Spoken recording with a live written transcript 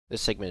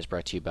This segment is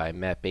brought to you by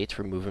Matt Bates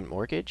from Movement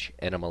Mortgage,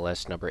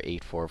 NMLS number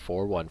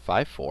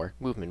 844154.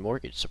 Movement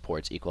Mortgage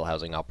supports equal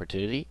housing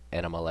opportunity,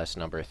 NMLS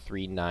number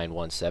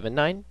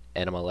 39179,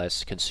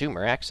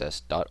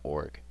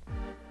 NMLSconsumeraccess.org.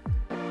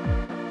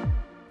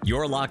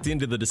 You're locked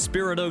into the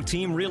Despirito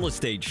Team Real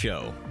Estate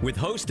Show with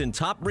host and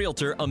top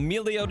realtor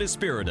Emilio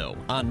Despirito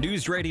on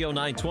News Radio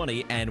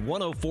 920 and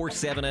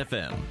 104.7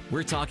 FM.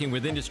 We're talking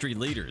with industry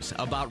leaders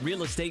about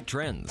real estate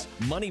trends,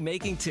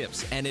 money-making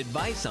tips, and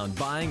advice on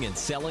buying and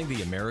selling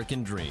the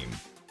American dream.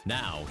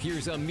 Now,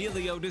 here's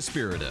Emilio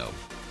Despirito.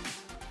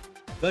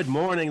 Good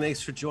morning.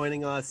 Thanks for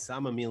joining us.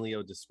 I'm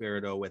Emilio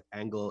Despirito with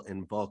Engel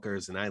and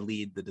Volkers, and I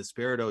lead the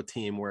Despirito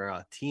team. We're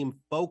a team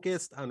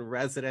focused on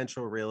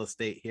residential real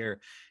estate here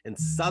in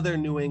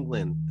Southern New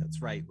England.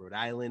 That's right, Rhode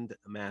Island,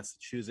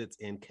 Massachusetts,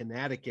 and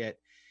Connecticut.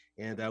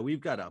 And we've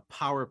got a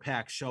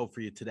power-packed show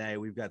for you today.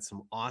 We've got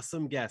some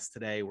awesome guests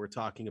today. We're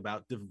talking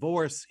about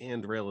divorce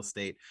and real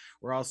estate.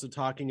 We're also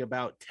talking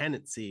about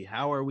tenancy.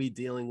 How are we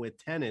dealing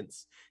with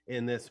tenants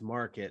in this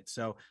market?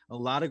 So a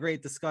lot of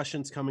great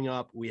discussions coming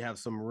up. We have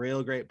some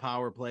real great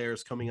power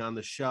players coming on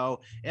the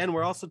show. And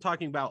we're also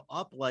talking about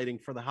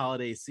uplighting for the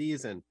holiday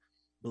season.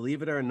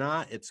 Believe it or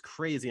not, it's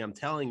crazy. I'm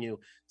telling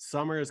you,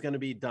 summer is going to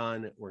be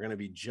done. We're going to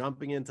be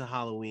jumping into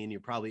Halloween. You're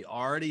probably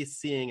already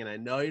seeing, and I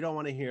know you don't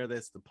want to hear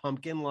this, the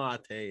pumpkin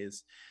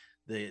lattes,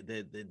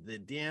 the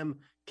damn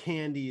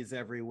candies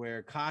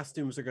everywhere.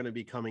 Costumes are going to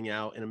be coming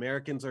out, and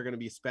Americans are going to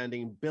be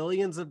spending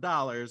billions of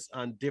dollars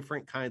on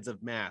different kinds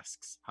of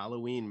masks,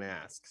 Halloween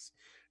masks,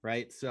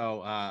 right?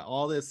 So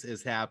all this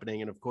is happening.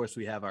 And of course,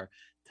 we have our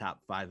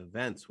top 5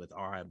 events with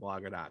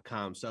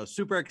RIBlogger.com. So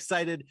super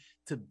excited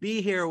to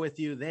be here with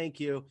you. Thank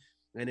you.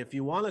 And if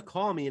you want to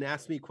call me and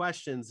ask me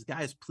questions,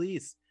 guys,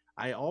 please,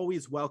 I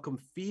always welcome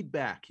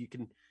feedback. You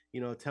can,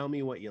 tell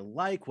me what you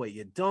like, what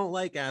you don't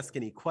like, ask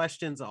any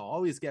questions. I'll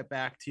always get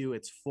back to you.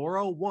 It's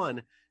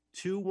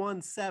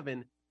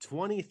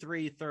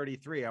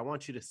 401-217-2333. I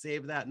want you to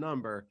save that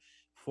number,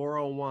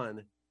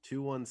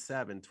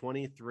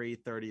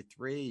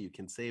 401-217-2333. You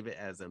can save it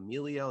as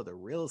Emilio, the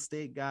real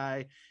estate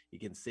guy. You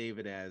can save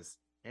it as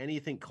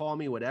anything. Call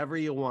me whatever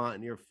you want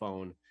on your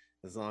phone,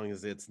 as long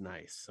as it's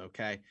nice.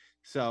 Okay.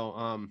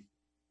 So,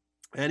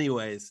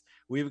 anyways,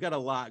 we've got a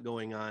lot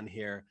going on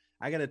here.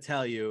 I got to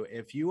tell you,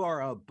 if you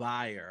are a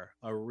buyer,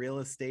 a real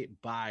estate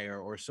buyer,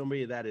 or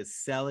somebody that is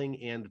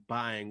selling and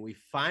buying, we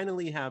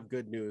finally have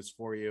good news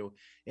for you.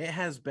 It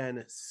has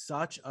been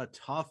such a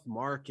tough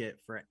market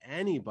for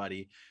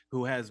anybody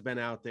who has been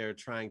out there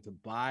trying to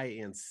buy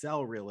and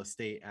sell real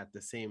estate at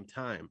the same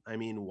time. I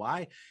mean,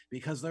 why?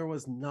 Because there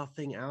was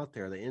nothing out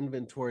there. The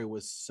inventory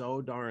was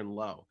so darn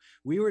low.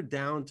 We were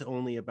down to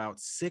only about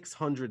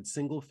 600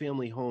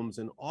 single-family homes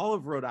in all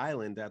of Rhode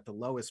Island at the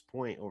lowest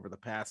point over the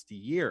past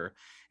year.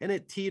 And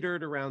it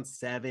teetered around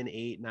 700,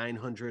 800,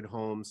 900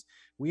 homes.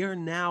 We are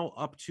now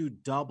up to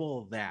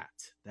double that.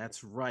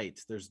 That's right.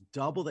 There's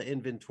double the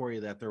inventory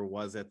that there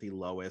was at the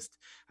lowest.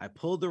 I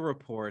pulled the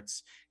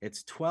reports.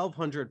 It's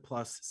 1,200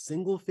 plus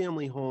single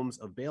family homes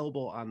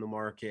available on the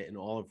market in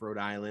all of Rhode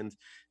Island.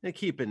 And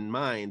keep in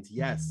mind,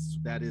 yes,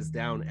 that is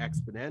down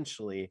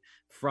exponentially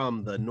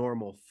from the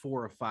normal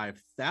 4,000 or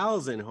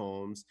 5,000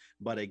 homes.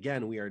 But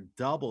again, we are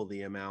double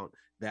the amount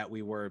that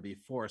we were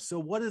before. So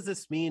what does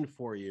this mean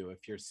for you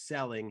if you're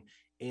selling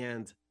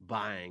and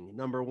buying?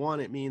 Number one,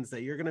 it means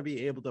that you're going to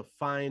be able to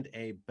find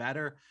a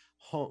better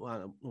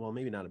home. Well,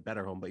 maybe not a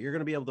better home, but you're going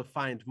to be able to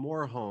find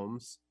more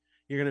homes.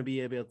 You're going to be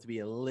able to be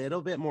a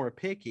little bit more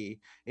picky,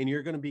 and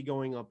you're going to be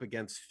going up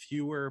against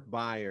fewer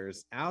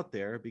buyers out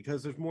there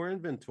because there's more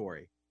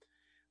inventory.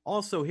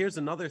 Also, here's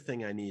another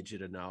thing I need you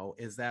to know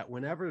is that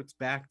whenever it's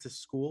back to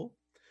school,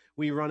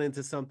 we run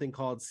into something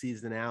called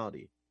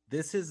seasonality.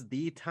 This is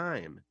the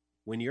time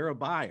when you're a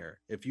buyer,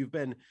 if you've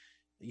been,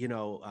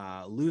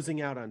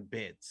 losing out on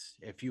bids,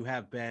 if you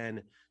have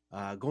been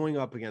going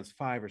up against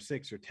 5 or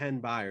 6 or 10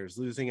 buyers,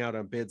 losing out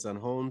on bids on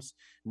homes,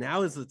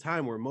 now is the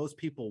time where most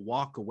people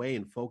walk away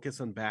and focus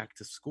on back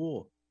to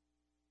school.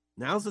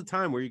 Now's the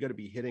time where you're going to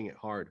be hitting it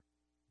hard,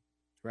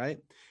 right?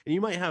 And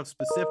you might have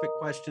specific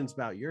questions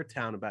about your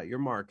town, about your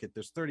market.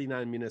 There's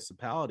 39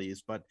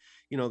 municipalities, but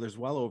there's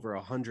well over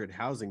 100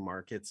 housing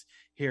markets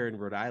here in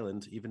Rhode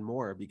Island, even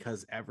more,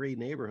 because every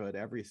neighborhood,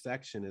 every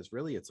section is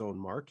really its own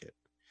market.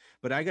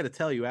 But I got to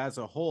tell you, as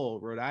a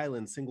whole, Rhode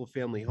Island single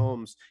family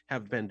homes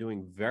have been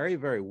doing very,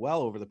 very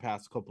well over the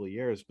past couple of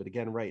years. But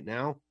again, right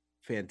now,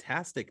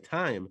 fantastic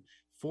time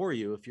for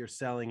you if you're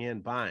selling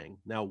and buying.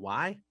 Now,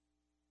 why?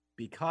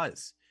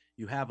 Because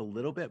you have a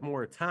little bit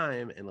more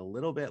time and a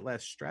little bit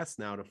less stress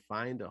now to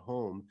find a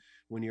home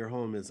when your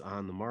home is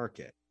on the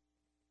market.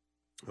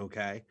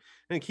 Okay.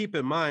 And keep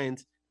in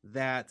mind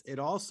that it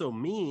also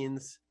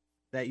means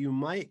that you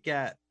might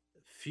get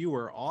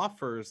fewer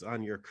offers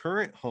on your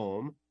current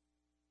home,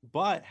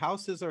 but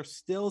houses are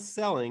still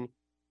selling,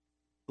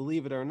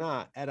 believe it or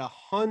not, at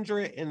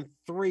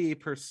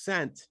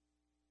 103%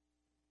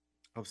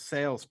 of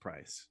sales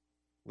price.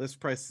 List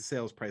price to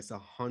sales price,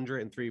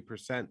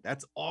 103%.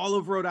 That's all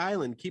of Rhode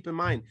Island. Keep in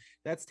mind,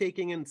 that's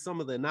taking in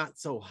some of the not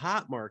so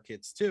hot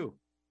markets too.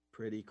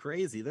 pretty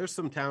crazy. There's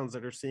some towns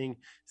that are seeing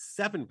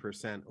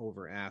 7%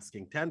 over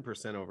asking,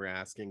 10% over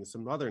asking,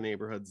 some other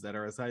neighborhoods that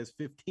are as high as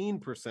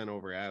 15%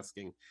 over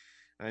asking.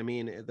 I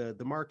mean, the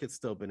market's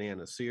still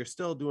bananas. So you're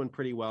still doing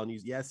pretty well. And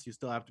yes, you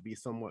still have to be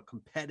somewhat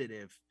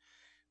competitive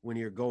when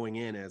you're going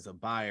in as a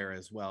buyer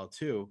as well,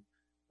 too,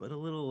 but a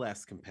little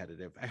less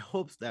competitive. I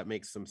hope that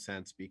makes some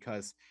sense,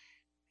 because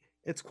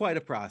it's quite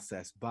a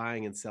process,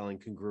 buying and selling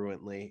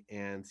congruently,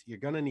 and you're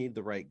going to need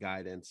the right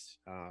guidance.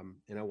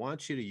 And I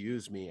want you to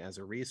use me as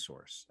a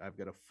resource. I've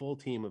got a full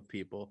team of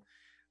people,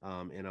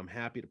 and I'm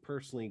happy to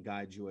personally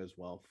guide you as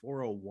well.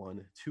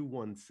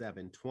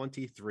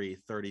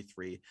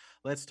 401-217-2333.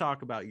 Let's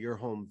talk about your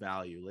home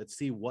value. Let's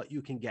see what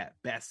you can get.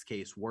 Best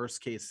case,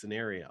 worst case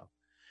scenario.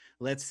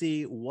 Let's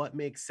see what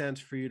makes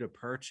sense for you to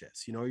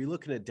purchase. You know, are you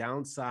looking to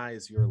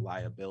downsize your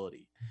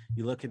liability?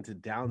 You looking to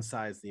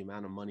downsize the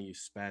amount of money you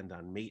spend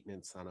on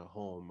maintenance on a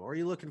home? Or are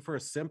you looking for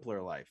a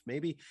simpler life?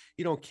 Maybe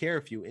you don't care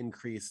if you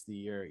increase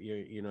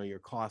your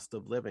cost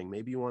of living.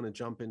 Maybe you want to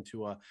jump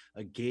into a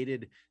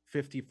gated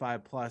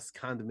 55 plus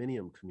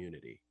condominium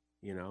community.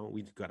 You know,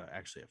 we've got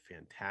actually a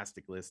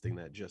fantastic listing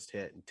that just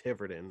hit in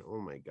Tiverton.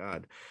 Oh my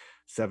God,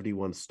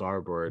 71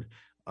 Starboard.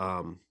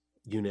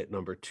 Unit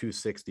number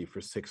 260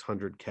 for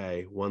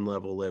 $600K, one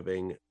level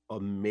living,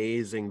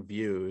 amazing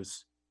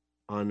views,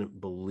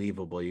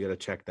 unbelievable. You got to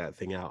check that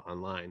thing out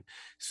online.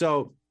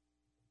 So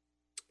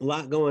a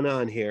lot going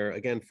on here.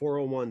 Again,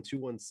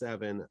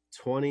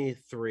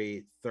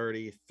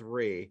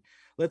 401-217-2333.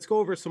 Let's go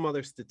over some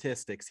other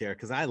statistics here,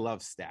 because I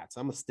love stats.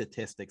 I'm a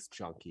statistics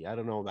junkie. I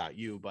don't know about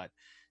you, but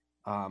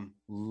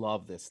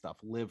love this stuff,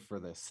 live for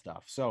this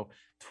stuff. So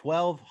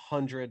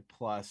 1,200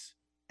 plus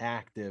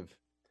active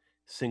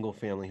single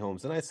family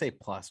homes. And I say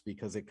plus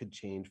because it could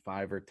change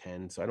 5 or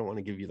 10. So I don't want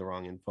to give you the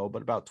wrong info,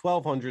 but about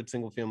 1,200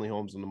 single family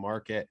homes in the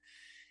market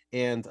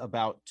and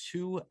about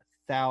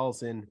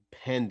 2,000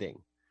 pending.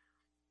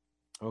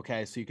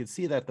 Okay, so you can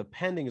see that the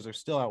pendings are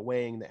still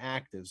outweighing the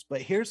actives.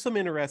 But here's some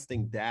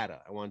interesting data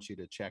I want you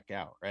to check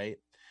out, right?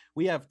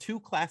 We have two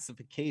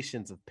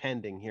classifications of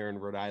pending here in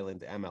Rhode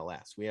Island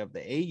MLS. We have the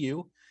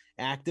AU,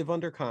 active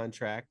under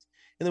contract,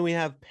 and then we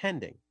have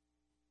pending.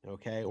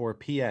 Okay, or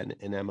PN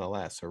in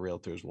MLS, or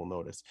realtors will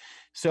notice.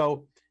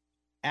 So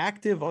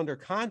active under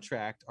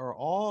contract are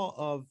all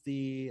of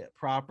the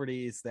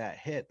properties that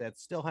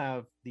still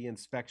have the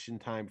inspection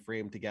time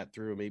frame to get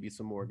through, maybe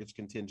some mortgage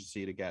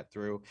contingency to get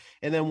through.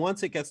 And then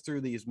once it gets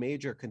through these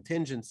major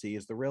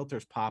contingencies, the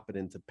realtors pop it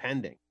into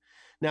pending.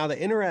 Now, the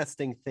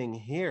interesting thing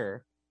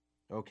here,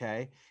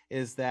 okay,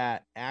 is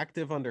that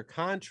active under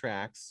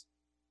contracts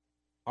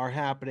are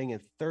happening in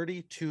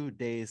 32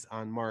 days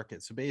on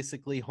market. So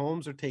basically,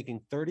 homes are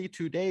taking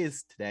 32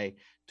 days today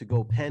to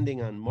go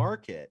pending on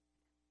market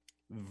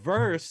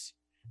versus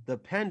the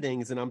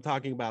pendings. And I'm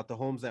talking about the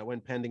homes that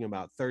went pending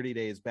about 30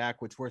 days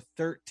back, which were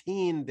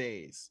 13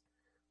 days.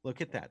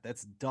 Look at that.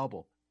 That's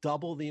double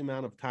the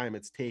amount of time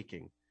it's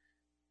taking.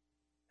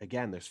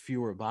 Again, there's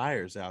fewer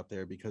buyers out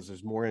there because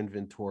there's more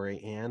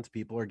inventory and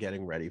people are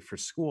getting ready for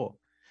school.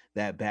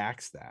 That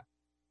backs that.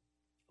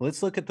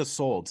 Let's look at the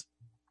solds.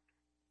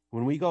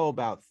 When we go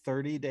about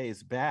 30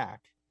 days back,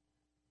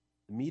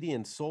 the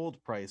median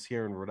sold price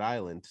here in Rhode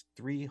Island,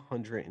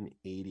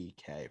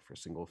 $380K for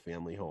single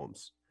family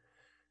homes.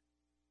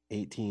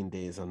 18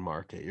 days on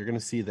market. You're going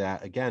to see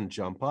that again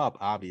jump up,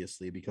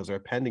 obviously, because our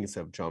pendings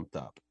have jumped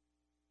up.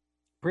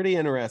 Pretty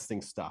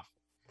interesting stuff.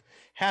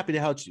 Happy to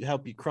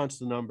help you crunch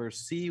the numbers,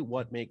 see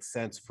what makes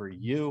sense for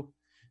you.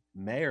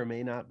 May or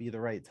may not be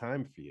the right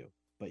time for you,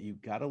 but you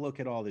got to look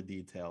at all the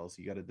details.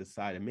 You got to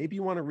decide, and maybe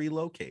you want to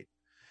relocate.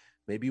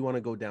 Maybe you want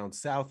to go down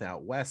south,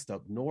 out west,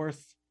 up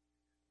north.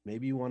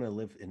 Maybe you want to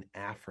live in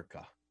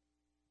Africa.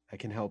 I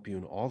can help you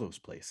in all those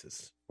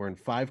places. We're in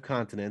 5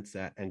 continents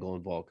at Engel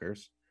 &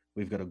 Volkers.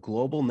 We've got a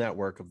global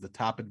network of the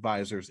top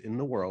advisors in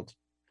the world.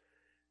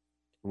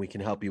 And we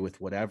can help you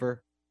with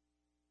whatever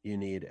you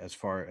need as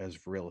far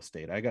as real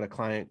estate. I got a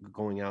client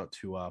going out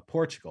to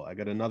Portugal. I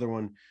got another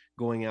one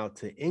going out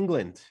to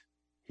England.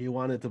 He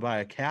wanted to buy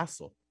a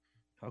castle.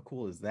 How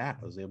cool is that?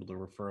 I was able to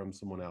refer him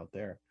someone out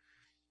there.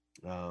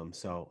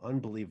 So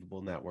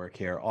unbelievable network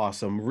here.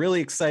 Awesome.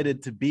 Really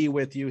excited to be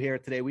with you here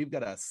today. We've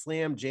got a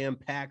slam jam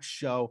packed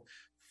show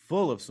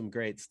full of some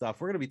great stuff.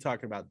 We're going to be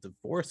talking about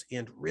divorce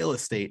and real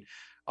estate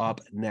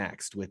up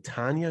next with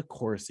Tanya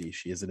Corsi.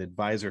 She is an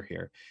advisor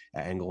here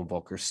at Engel &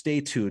 Volker. Stay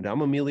tuned.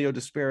 I'm Emilio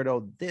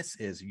Despirito. This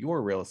is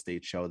your real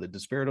estate show, the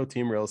Despirito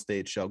Team Real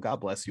Estate Show.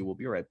 God bless you. We'll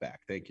be right back.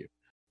 Thank you.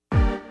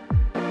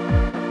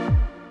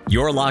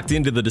 You're locked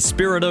into the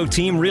Despirito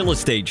Team Real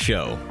Estate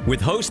Show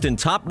with host and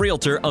top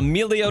realtor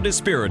Emilio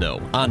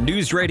Despirito on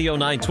News Radio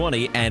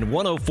 920 and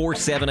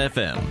 104.7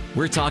 FM.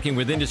 We're talking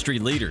with industry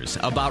leaders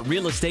about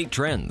real estate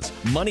trends,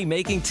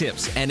 money-making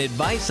tips, and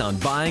advice on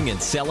buying and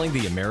selling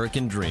the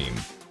American dream.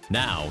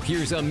 Now,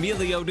 here's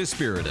Emilio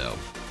Despirito.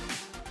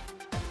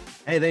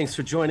 Hey, thanks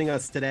for joining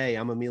us today.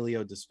 I'm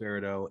Emilio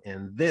Despirito,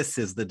 and this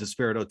is the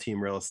Despirito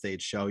Team Real Estate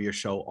Show, your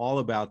show all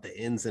about the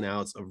ins and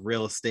outs of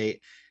real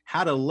estate,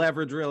 how to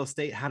leverage real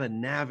estate, how to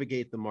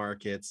navigate the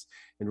markets,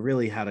 and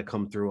really how to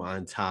come through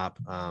on top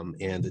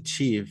and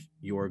achieve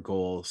your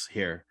goals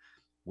here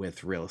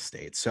with real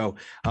estate. So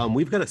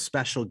we've got a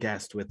special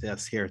guest with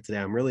us here today.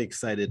 I'm really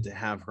excited to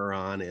have her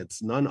on.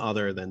 It's none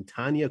other than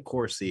Tanya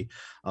Corsi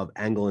of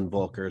Engel and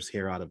Volkers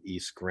here out of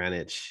East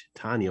Greenwich.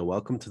 Tanya,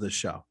 welcome to the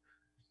show.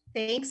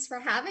 Thanks for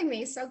having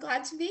me. So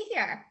glad to be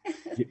here.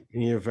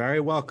 You're very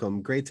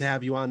welcome. Great to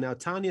have you on. Now,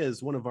 Tanya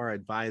is one of our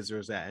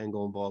advisors at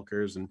Engel and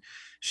Volkers, and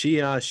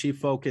she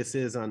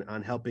focuses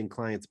on helping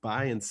clients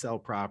buy and sell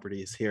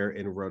properties here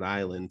in Rhode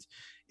Island.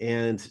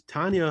 And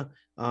Tanya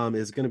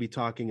is going to be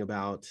talking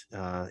about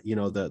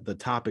the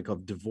topic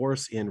of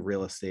divorce in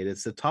real estate.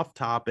 It's a tough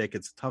topic.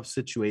 It's a tough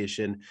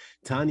situation.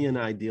 Tanya and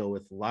I deal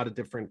with a lot of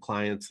different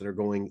clients that are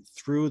going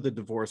through the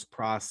divorce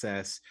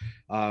process.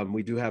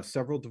 We do have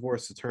several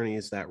divorce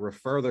attorneys that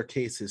refer their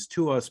cases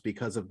to us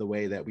because of the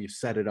way that we've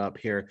set it up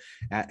here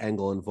at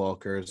Engel and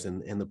Volkers,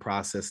 and the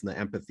process and the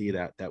empathy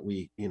that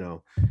we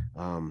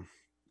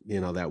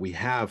that we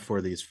have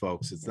for these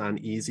folks. It's not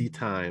an easy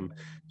time.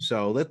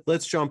 So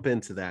let's jump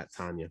into that,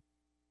 Tanya.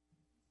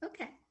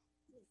 Okay.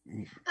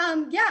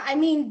 Yeah, I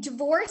mean,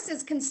 divorce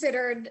is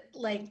considered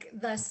like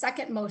the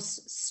second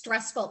most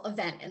stressful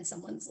event in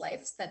someone's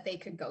life that they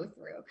could go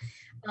through.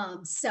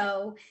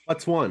 So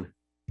what's one?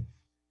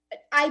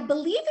 I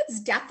believe it's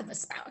death of a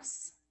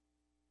spouse.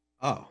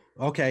 Oh,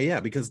 okay. Yeah,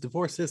 because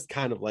divorce is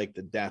kind of like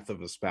the death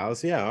of a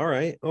spouse. Yeah. All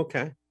right.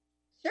 Okay.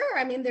 Sure.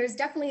 I mean, there's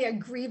definitely a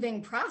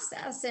grieving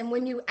process. And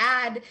when you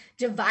add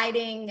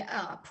dividing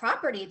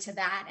property to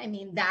that, I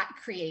mean, that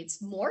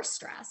creates more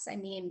stress. I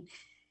mean,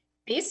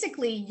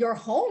 basically, your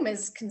home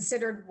is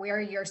considered where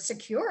you're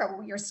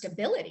secure, your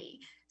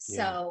stability.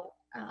 So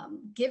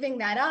giving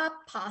that up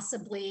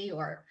possibly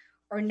or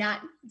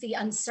not, the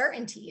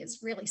uncertainty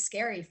is really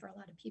scary for a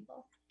lot of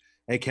people.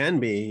 It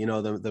can be,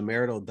 the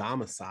marital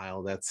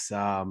domicile. That's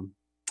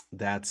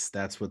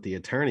what the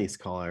attorneys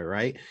call it,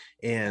 right?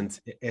 And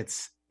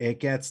it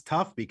gets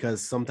tough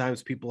because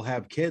sometimes people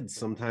have kids.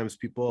 Sometimes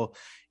people,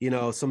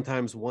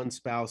 sometimes one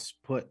spouse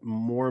put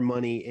more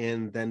money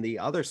in than the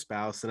other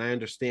spouse. And I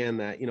understand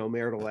that,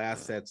 marital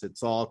assets,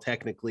 it's all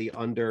technically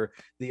under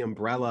the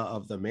umbrella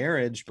of the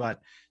marriage, but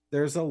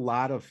there's a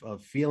lot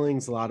of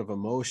feelings, a lot of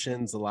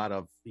emotions, a lot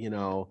of,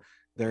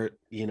 they're,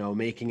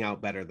 making out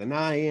better than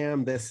I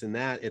am, this and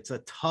that. It's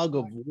a tug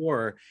of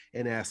war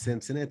in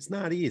essence, and it's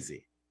not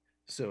easy.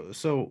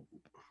 So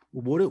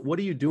what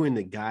are you doing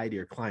to guide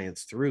your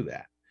clients through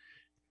that?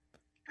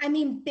 I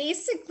mean,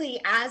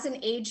 basically, as an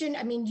agent,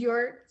 I mean,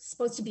 you're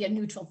supposed to be a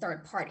neutral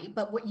third party,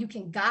 but what you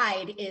can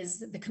guide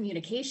is the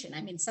communication.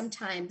 I mean,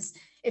 sometimes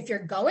if you're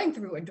going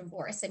through a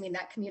divorce, I mean,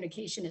 that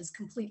communication is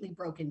completely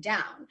broken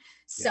down.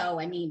 So,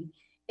 I mean,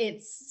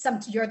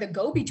 you're the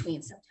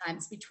go-between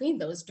sometimes between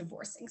those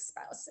divorcing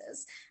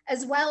spouses,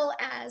 as well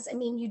as, I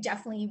mean, you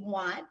definitely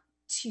want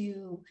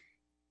to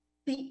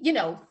be,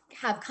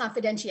 have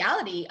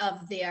confidentiality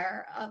of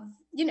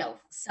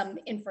some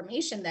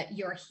information that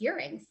you're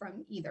hearing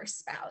from either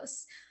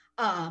spouse.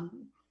 And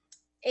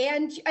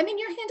I mean,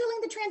 you're handling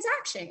the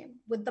transaction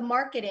with the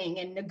marketing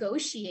and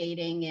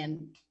negotiating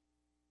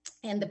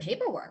and the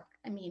paperwork.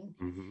 I mean,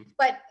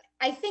 but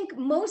I think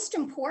most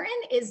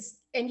important is,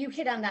 and you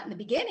hit on that in the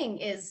beginning,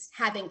 is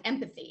having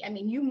empathy. I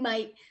mean, you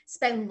might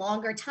spend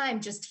longer time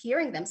just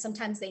hearing them.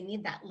 Sometimes they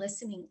need that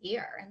listening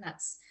ear, and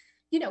that's,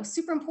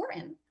 super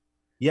important.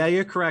 Yeah,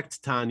 you're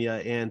correct,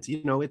 Tanya. And,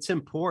 it's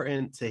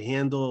important to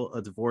handle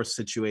a divorce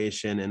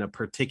situation in a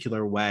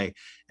particular way.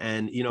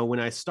 And, when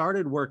I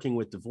started working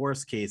with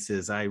divorce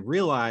cases, I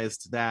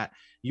realized that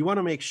you want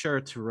to make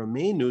sure to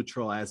remain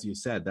neutral, as you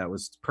said. That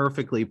was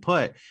perfectly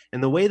put.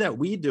 And the way that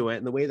we do it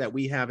and the way that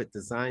we have it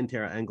designed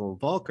here at Engel and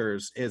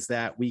Volkers is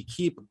that we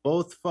keep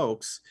both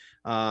folks,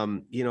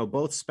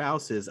 both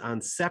spouses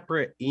on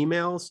separate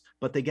emails,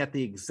 but they get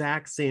the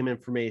exact same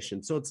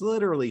information. So it's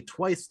literally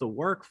twice the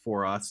work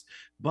for us,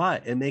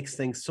 but it makes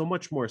things so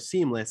much more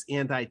seamless.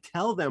 And I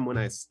tell them when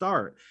I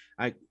start,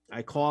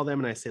 I call them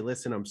and I say,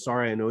 listen, I'm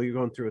sorry. I know you're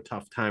going through a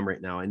tough time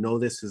right now. I know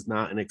this is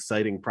not an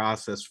exciting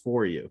process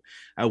for you.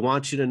 I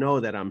want you to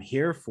know that I'm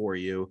here for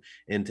you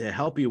and to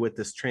help you with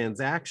this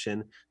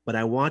transaction, but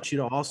I want you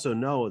to also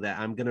know that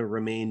I'm going to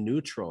remain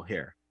neutral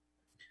here.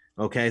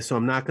 Okay, so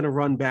I'm not going to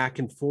run back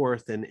and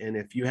forth. And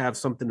if you have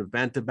something to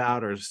vent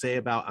about or say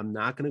about, I'm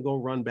not going to go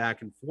run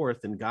back and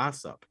forth and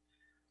gossip.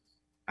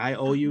 I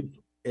owe you,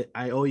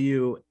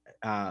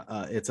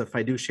 it's a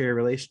fiduciary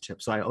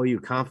relationship. So I owe you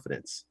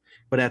confidence.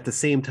 But at the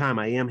same time,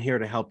 I am here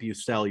to help you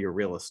sell your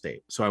real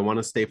estate. So I want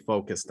to stay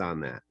focused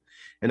on that.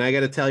 And I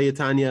got to tell you,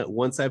 Tanya,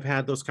 once I've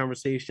had those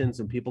conversations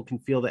and people can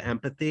feel the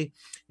empathy,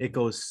 it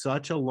goes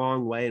such a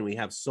long way and we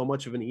have so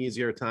much of an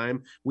easier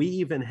time. We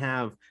even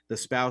have the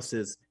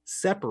spouses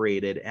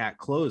separated at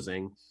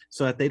closing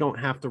so that they don't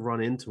have to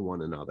run into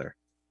one another.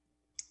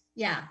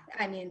 Yeah,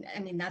 I mean,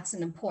 that's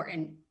an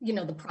important,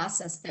 the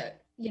process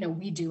that,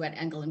 we do at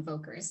Engel and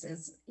Volkers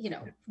is,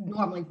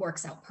 normally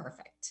works out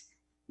perfect.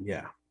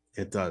 Yeah,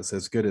 it does.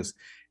 Good as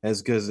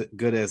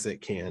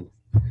it can.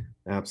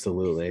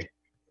 Absolutely.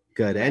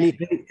 Good. Right.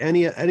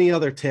 Any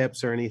other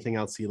tips or anything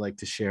else you'd like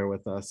to share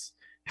with us?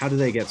 How do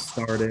they get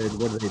started?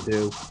 What do they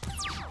do?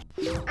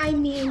 I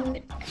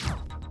mean,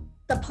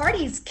 the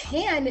parties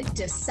can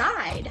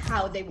decide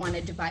how they want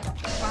to divide up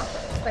the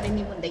property, but I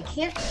mean, when they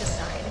can't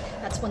decide,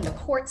 that's when the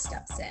court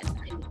steps in.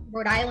 And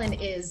Rhode Island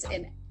is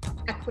an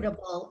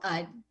equitable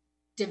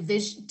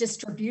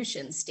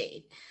distribution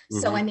state.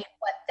 So, Mhm. I mean,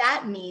 what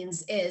that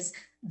means is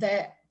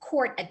the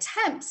court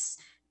attempts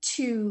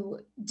to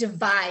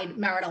divide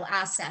marital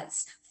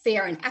assets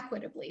fair and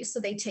equitably. So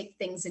they take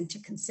things into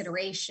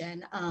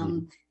consideration.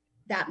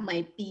 That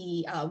might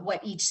be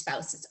what each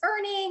spouse is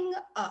earning,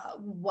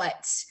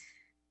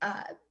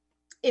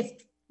 if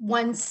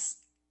one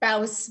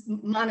spouse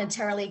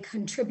monetarily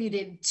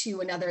contributed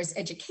to another's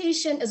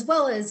education, as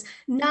well as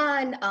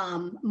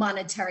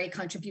non-monetary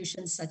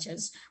contributions such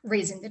as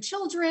raising the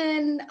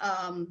children.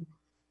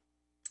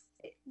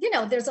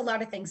 There's a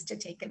lot of things to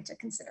take into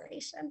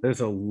consideration.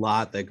 There's a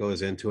lot that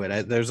goes into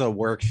it. There's a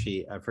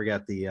worksheet. I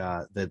forget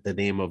the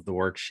name of the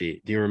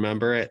worksheet. Do you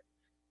remember it?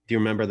 Do you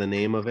remember the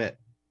name of it?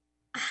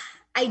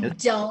 I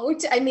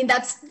don't. I mean,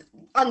 that's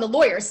on the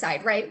lawyer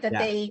side, right? That Yeah.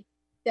 they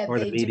Or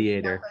the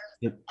mediator,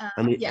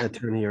 on the yeah.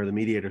 attorney or the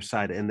mediator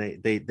side, and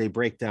they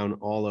break down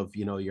all of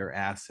your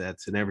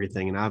assets and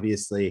everything. And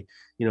obviously,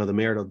 the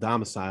marital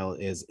domicile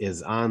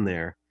is on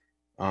there.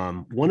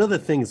 One of the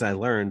things I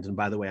learned, and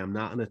by the way, I'm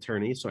not an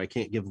attorney, so I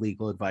can't give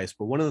legal advice,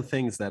 but one of the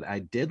things that I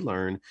did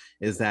learn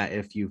is that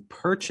if you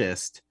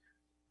purchased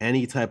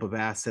any type of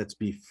assets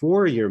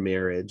before your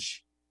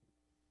marriage,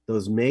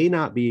 those may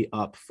not be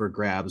up for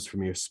grabs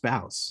from your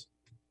spouse.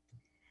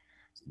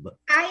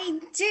 I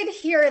did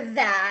hear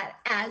that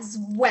as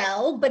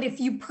well, but if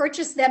you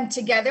purchase them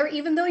together,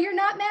 even though you're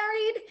not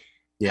married,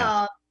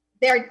 Yeah,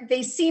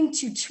 they seem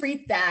to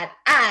treat that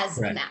as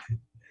Correct. an act.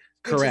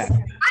 Correct. I've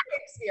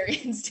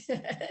experienced.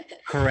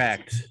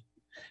 Correct.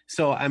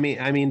 So I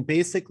mean,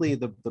 basically,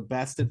 the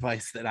best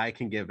advice that I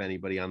can give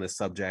anybody on this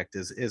subject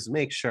is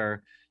make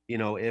sure,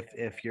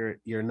 if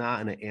you're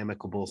not in an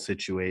amicable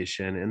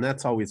situation, and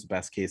that's always the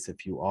best case.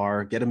 If you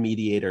are, get a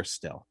mediator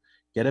still.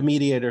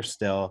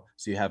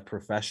 So you have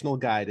professional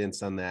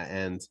guidance on that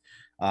end.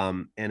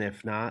 And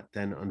if not,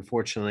 then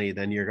unfortunately,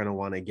 then you're going to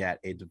want to get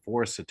a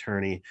divorce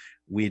attorney.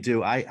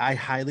 I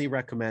highly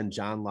recommend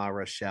John La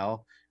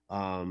Rochelle.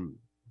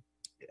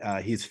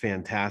 He's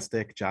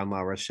fantastic. John La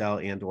Rochelle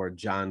and or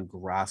John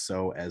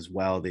Grasso as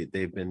well.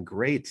 They've been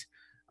great.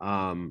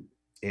 And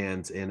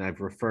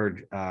I've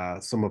referred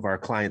some of our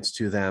clients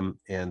to them,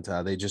 and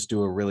they just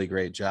do a really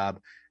great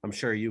job. I'm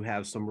sure you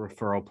have some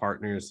referral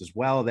partners as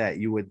well that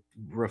you would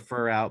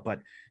refer out, but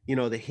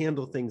they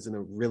handle things in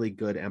a really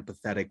good,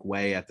 empathetic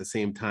way at the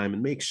same time,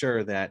 and make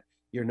sure that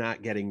you're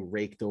not getting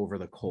raked over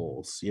the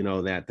coals,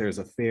 that there's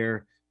a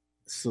fair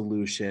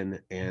solution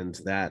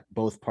and that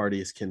both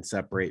parties can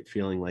separate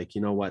feeling like,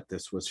 what,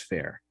 this was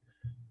fair.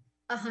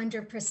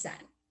 100%,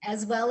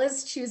 as well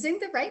as choosing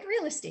the right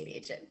real estate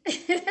agent.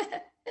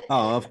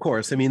 Oh, of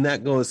course. I mean,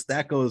 that goes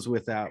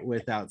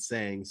without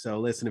saying. So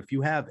listen, if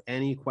you have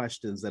any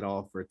questions at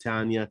all for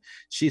Tanya,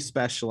 she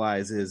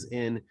specializes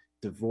in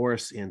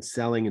divorce and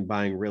selling and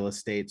buying real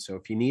estate. So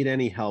if you need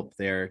any help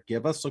there,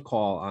 give us a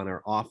call on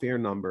our off-air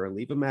number,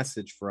 leave a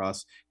message for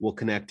us. We'll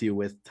connect you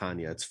with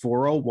Tanya. It's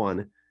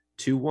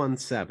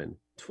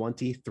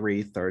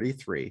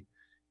 401-217-2333.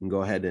 And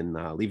go ahead and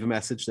leave a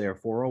message there,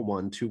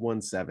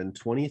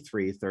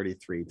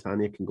 401-217-2333.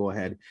 Tanya can go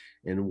ahead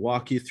and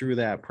walk you through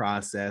that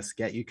process,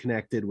 get you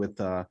connected with,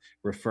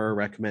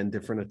 recommend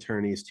different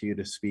attorneys to you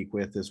to speak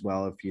with as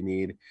well if you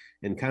need,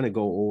 and kind of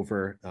go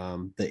over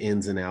the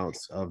ins and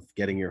outs of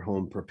getting your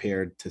home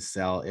prepared to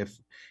sell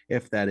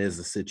if that is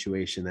the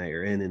situation that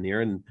you're in, and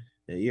you're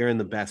in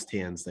the best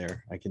hands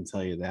there. I can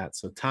tell you that.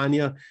 So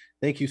Tanya,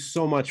 thank you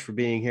so much for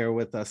being here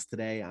with us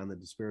today on the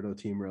Despirito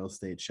Team Real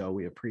Estate Show.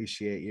 We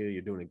appreciate you.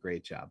 You're doing a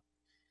great job.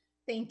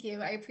 Thank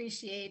you. I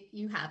appreciate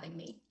you having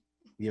me.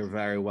 You're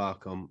very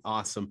welcome.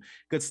 Awesome.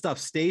 Good stuff.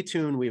 Stay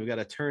tuned. We've got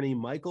attorney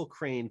Michael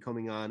Crane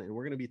coming on, and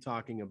we're going to be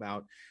talking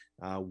about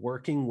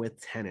working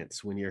with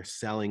tenants when you're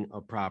selling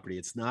a property.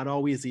 It's not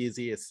always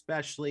easy,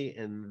 especially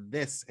in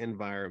this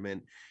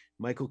environment.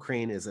 Michael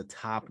Crane is a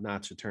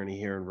top-notch attorney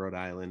here in Rhode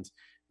Island.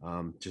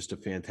 Just a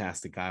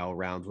fantastic guy all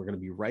around. We're going to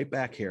be right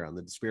back here on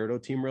the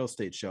Despirito Team Real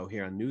Estate Show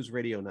here on News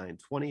Radio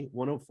 920,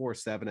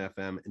 104.7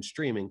 FM, and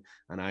streaming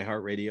on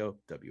iHeartRadio,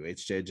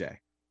 WHJJ.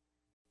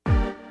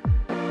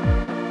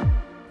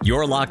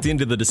 You're locked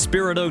into the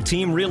Despirito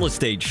Team Real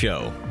Estate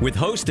Show with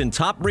host and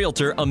top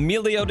realtor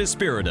Emilio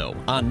Despirito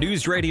on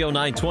News Radio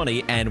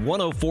 920 and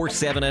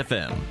 104.7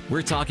 FM.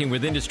 We're talking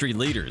with industry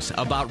leaders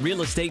about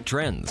real estate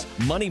trends,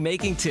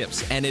 money-making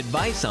tips, and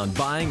advice on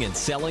buying and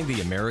selling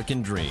the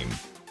American dream.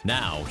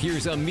 Now,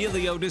 here's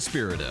Emilio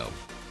Despirito.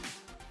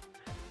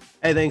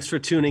 Hey, thanks for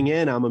tuning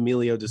in. I'm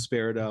Emilio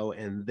Despirito,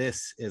 and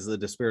this is the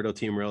Despirito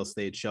Team Real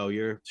Estate Show,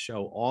 your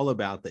show all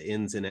about the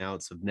ins and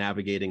outs of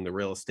navigating the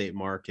real estate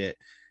market.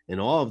 and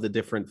all of the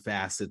different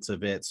facets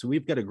of it. So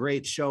we've got a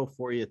great show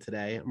for you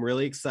today. I'm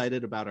really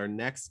excited about our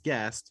next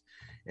guest,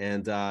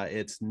 and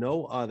it's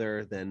no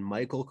other than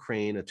Michael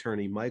Crane,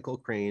 attorney Michael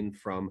Crane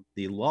from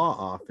the law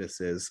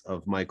offices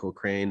of Michael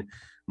Crane.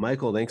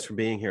 Michael, thanks for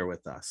being here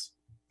with us.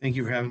 Thank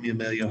you for having me,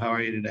 Emilio. How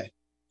are you today?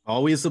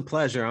 Always a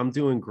pleasure. I'm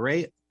doing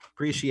great.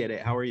 Appreciate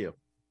it. How are you?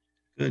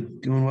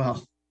 Good, doing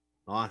well.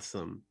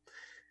 Awesome.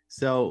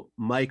 So,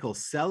 Michael,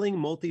 selling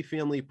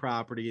multifamily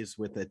properties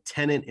with a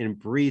tenant in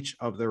breach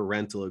of their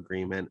rental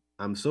agreement.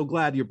 I'm so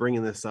glad you're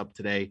bringing this up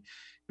today,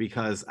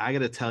 because I got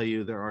to tell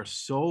you, there are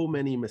so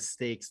many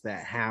mistakes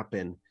that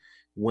happen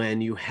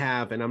when you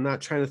have, and I'm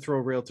not trying to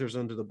throw realtors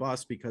under the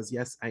bus, because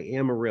yes, I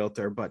am a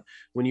realtor, but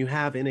when you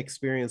have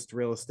inexperienced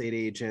real estate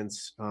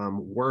agents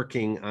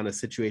working on a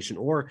situation,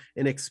 or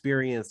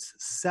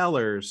inexperienced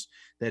sellers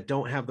that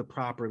don't have the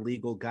proper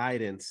legal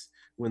guidance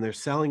when they're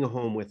selling a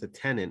home with a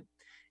tenant,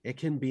 it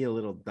can be a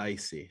little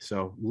dicey.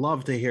 So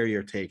love to hear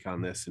your take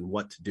on this and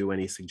what to do,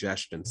 any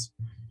suggestions.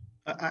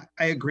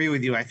 I agree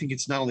with you. I think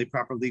it's not only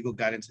proper legal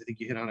guidance. I think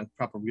you hit on a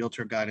proper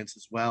realtor guidance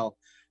as well.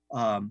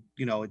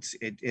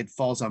 It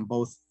falls on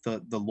both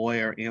the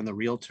lawyer and the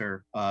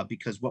realtor,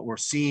 because what we're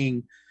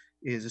seeing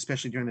is,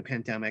 especially during the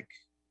pandemic,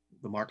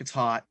 the market's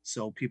hot.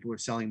 So people are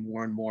selling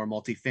more and more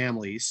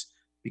multifamilies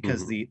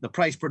because the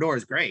price per door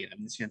is great. I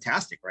mean, it's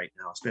fantastic right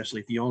now,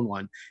 especially if you own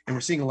one. And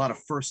we're seeing a lot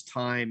of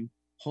first-time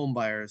home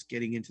buyers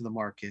getting into the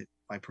market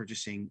by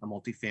purchasing a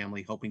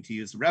multifamily, hoping to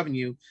use the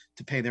revenue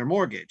to pay their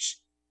mortgage.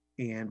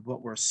 And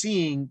what we're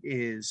seeing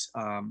is,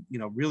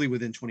 really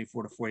within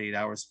 24 to 48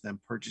 hours of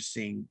them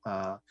purchasing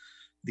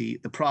the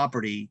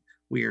property,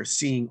 we are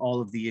seeing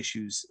all of the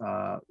issues.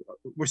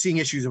 We're seeing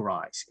issues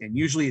arise, and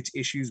usually it's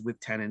issues with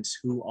tenants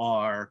who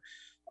were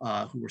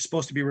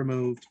supposed to be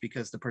removed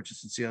because the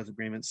purchase and sales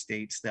agreement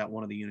states that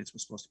one of the units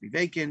was supposed to be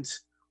vacant,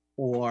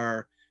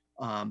 or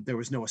there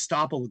was no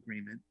estoppel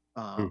agreement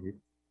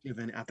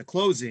given at the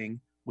closing,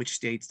 which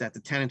states that the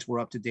tenants were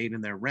up to date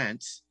in their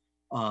rent.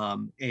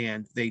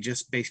 And they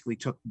just basically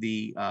took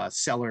the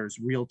seller's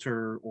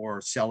realtor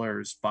or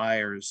seller's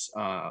buyers,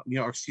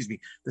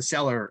 the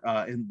seller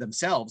in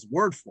themselves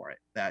word for it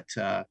that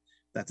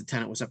the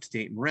tenant was up to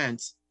date in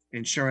rent.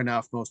 And sure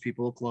enough, most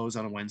people will close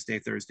on a Wednesday,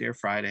 Thursday, or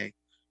Friday.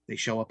 They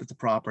show up at the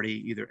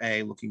property, either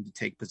A, looking to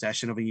take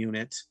possession of a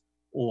unit,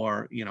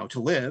 or to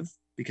live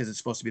because it's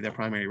supposed to be their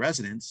primary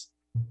residence,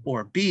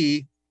 or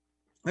B,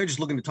 they're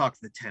just looking to talk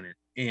to the tenant.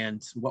 And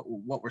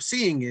what we're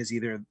seeing is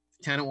either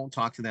the tenant won't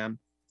talk to them,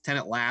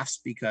 tenant laughs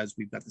because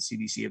we've got the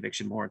CDC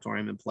eviction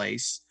moratorium in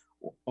place,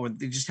 or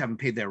they just haven't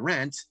paid their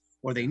rent,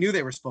 or they knew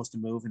they were supposed to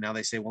move and now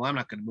they say, well, I'm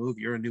not going to move.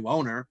 You're a new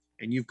owner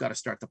and you've got to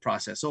start the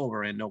process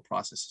over, and no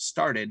process is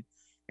started.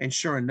 And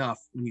sure enough,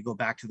 when you go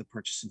back to the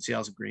purchase and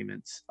sales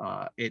agreement,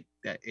 it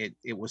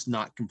was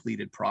not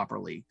completed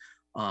properly.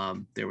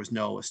 There was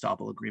no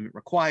estoppel agreement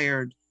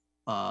required.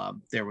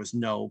 There was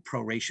no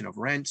proration of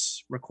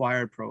rents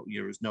required.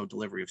 There was no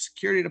delivery of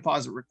security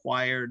deposit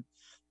required.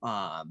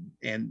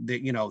 And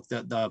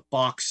the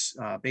box,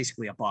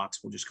 basically a box,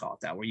 we'll just call it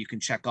that, where you can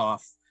check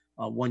off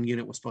one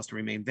unit was supposed to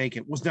remain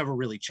vacant, was never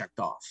really checked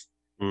off.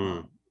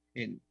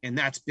 And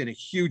that's been a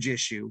huge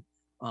issue.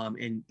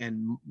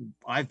 And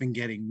I've been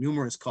getting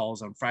numerous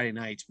calls on Friday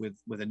nights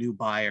with a new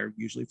buyer,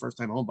 usually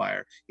first-time home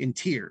buyer, in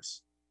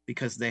tears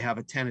because they have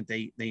a tenant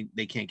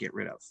they can't get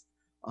rid of.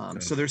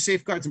 So there's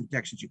safeguards and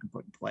protections you can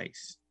put in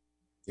place.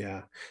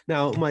 Yeah.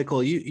 Now,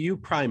 Michael, you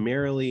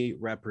primarily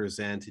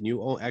represent, and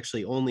you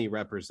actually only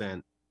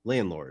represent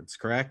landlords,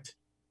 correct?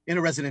 In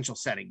a residential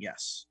setting,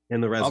 yes.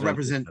 In the residential I'll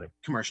represent setting.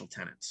 Commercial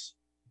tenants.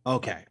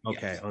 Okay.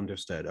 Yes.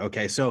 Understood.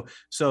 Okay. So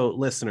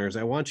listeners,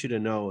 I want you to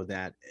know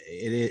that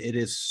it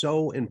is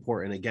so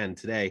important again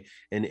today.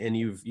 And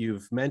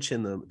you've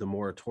mentioned the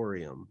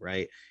moratorium,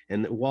 right?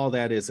 And while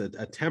that is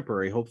a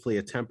temporary, hopefully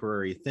a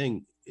temporary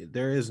thing,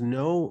 there is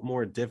no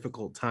more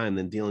difficult time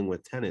than dealing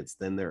with tenants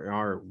than there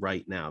are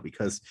right now,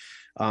 because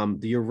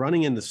you're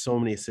running into so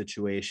many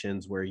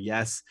situations where,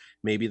 yes,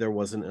 maybe there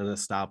wasn't an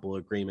estoppel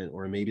agreement,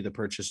 or maybe the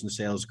purchase and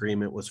sales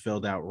agreement was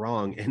filled out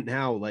wrong. And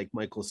now, like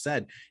Michael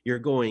said, you're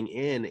going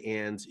in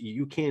and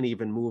you can't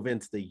even move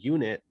into the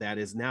unit that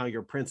is now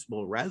your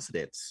principal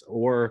residence,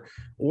 or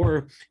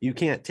you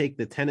can't take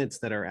the tenants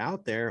that are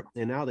out there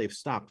and now they've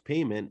stopped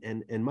payment.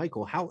 And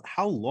Michael,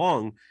 how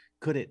long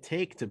could it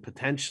take to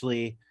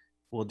potentially,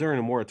 well, during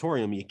a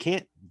moratorium, you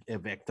can't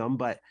evict them,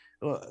 but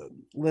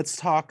let's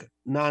talk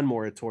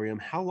non-moratorium.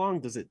 How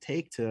long does it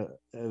take to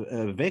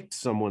evict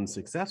someone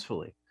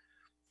successfully?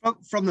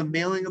 From the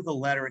mailing of the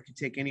letter, it could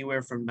take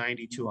anywhere from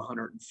 90 to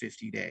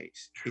 150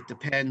 days. It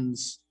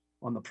depends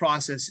on the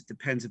process. It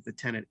depends if the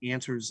tenant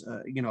answers,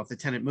 if the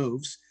tenant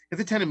moves. If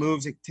the tenant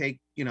moves, it could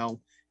take,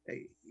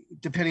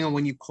 depending on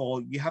when you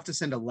call, you have to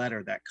send a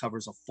letter that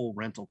covers a full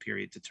rental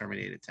period to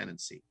terminate a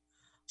tenancy.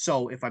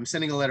 So if I'm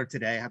sending a letter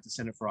today, I have to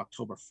send it for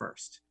October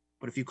 1st.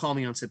 But if you call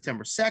me on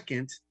September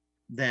 2nd,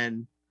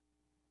 then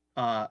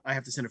I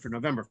have to send it for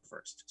November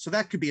 1st. So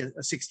that could be a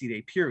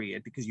 60-day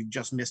period because you've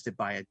just missed it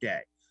by a day.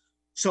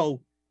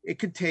 So it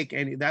could take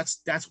any,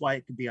 that's why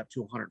it could be up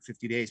to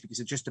 150 days, because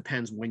it just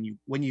depends when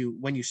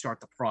you start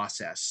the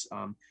process,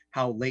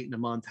 how late in a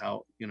month,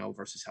 how,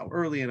 versus how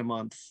early in a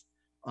month.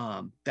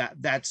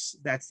 That's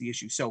the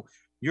issue. So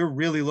you're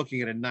really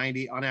looking at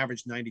on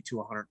average 90 to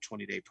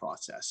 120 day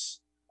process,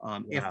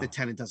 if the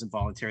tenant doesn't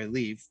voluntarily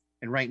leave.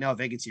 And right now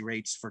vacancy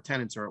rates for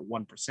tenants are at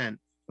 1%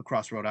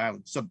 across Rhode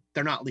Island, so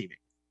they're not leaving.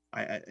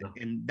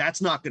 And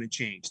that's not going to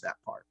change that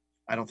part.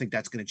 I don't think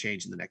that's going to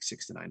change in the next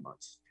 6 to 9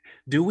 months.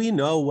 Do we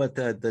know what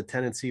the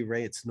tenancy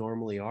rates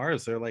normally are?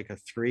 Is there like a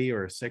 3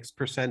 or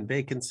 6%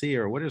 vacancy,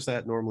 or where does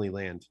that normally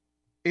land?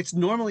 It's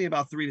normally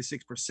about 3 to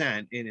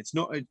 6%, and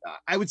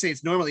I would say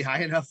it's normally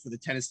high enough for the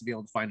tenants to be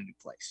able to find a new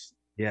place.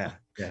 Yeah.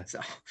 So,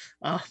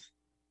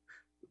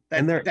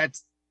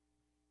 that's.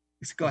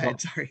 Go ahead.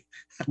 Sorry.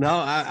 No,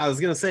 I was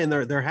going to say, and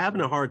they're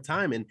having a hard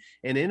time, and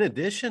in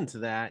addition to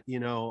that,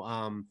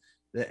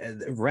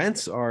 the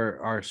rents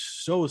are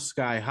so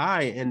sky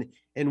high,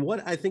 and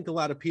what I think a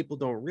lot of people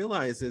don't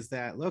realize is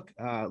that, look,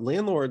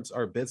 landlords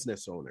are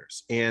business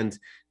owners, and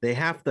they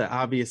have to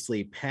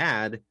obviously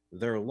pad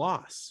their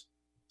loss.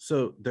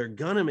 So they're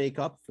going to make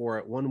up for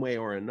it one way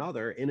or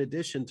another, in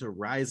addition to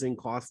rising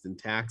costs and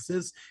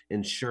taxes,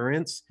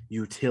 insurance,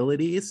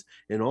 utilities,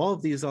 and all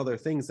of these other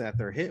things that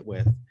they're hit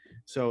with.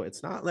 So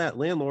it's not that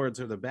landlords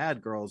are the bad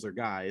girls or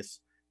guys.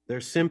 They're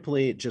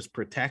simply just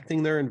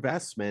protecting their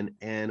investment.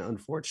 And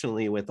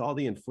unfortunately, with all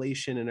the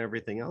inflation and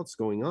everything else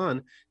going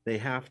on, they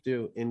have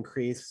to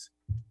increase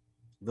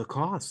the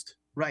cost.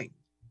 Right.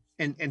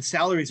 And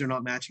salaries are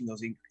not matching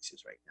those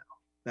increases right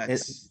now.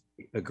 That's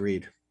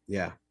agreed.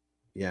 Yeah.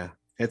 Yeah.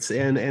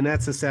 And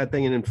that's a sad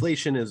thing. And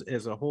inflation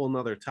is a whole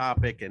nother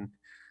topic. And,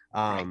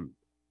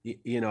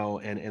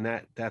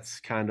 that's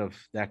kind of,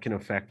 that can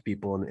affect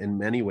people in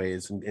many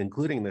ways,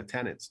 including the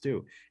tenants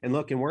too. And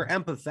look, and we're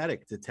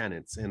empathetic to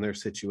tenants and their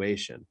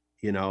situation.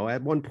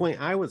 At one point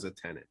I was a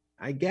tenant.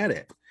 I get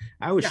it.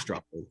 I was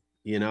struggling,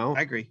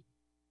 I agree.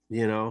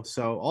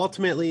 So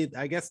ultimately,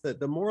 I guess that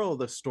the moral of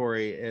the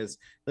story is,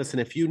 listen,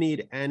 if you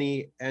need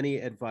any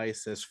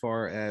advice as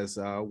far as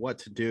what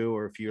to do,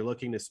 or if you're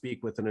looking to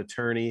speak with an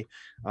attorney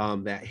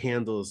that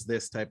handles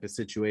this type of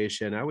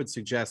situation, I would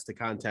suggest to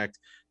contact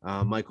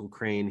Michael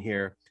Crane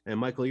here. And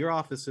Michael, your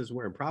office is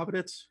where, in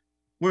Providence?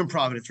 We're in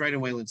Providence, right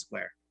in Wayland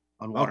Square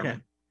on Waterman.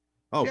 Okay.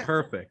 Oh, yeah.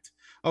 Perfect.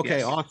 Okay,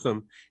 yes.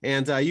 Awesome.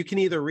 And you can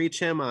either reach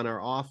him on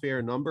our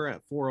off-air number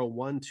at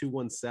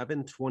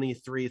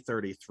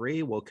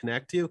 401-217-2333. We'll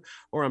connect you.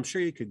 Or I'm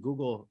sure you could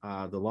Google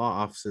the law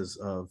offices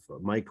of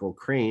Michael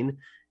Crane,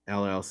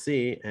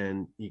 LLC,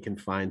 and you can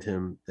find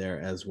him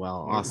there as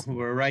well. Awesome.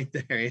 We're right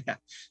there, yeah.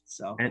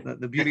 So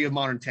the beauty of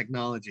modern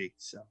technology.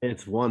 So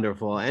it's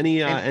wonderful.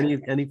 Any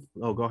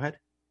oh, go ahead.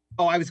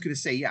 Oh, I was going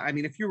to say, yeah. I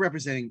mean, if you're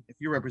representing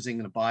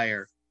a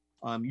buyer,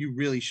 you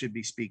really should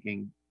be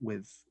speaking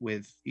with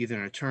either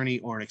an attorney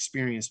or an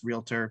experienced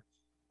realtor.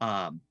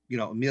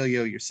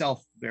 Emilio,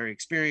 yourself, very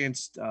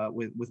experienced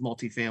with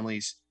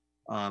multifamilies,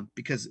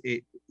 because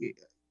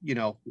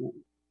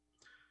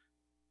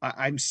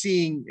I'm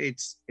seeing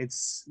it's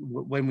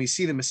when we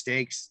see the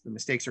mistakes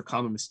are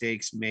common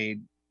mistakes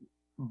made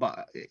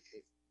by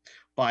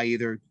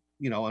either,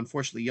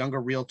 unfortunately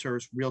younger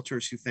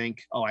realtors who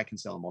think, oh, I can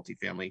sell a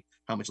multifamily.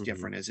 How much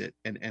different is it?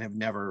 And have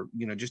never,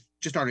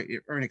 just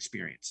aren't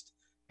experienced.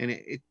 And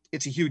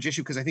it's a huge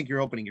issue, because I think you're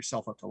opening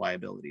yourself up to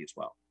liability as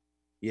well.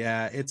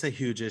 Yeah, it's a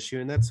huge issue.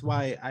 And that's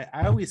why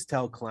I always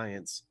tell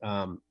clients,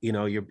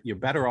 you're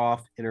better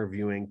off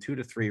interviewing 2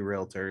 to 3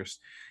 realtors.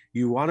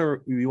 You want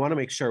to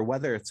make sure,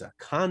 whether it's a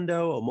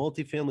condo, a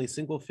multifamily,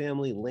 single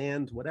family,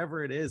 land,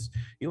 whatever it is,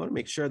 you want to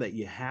make sure that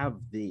you have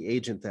the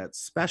agent that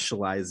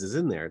specializes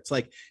in there. It's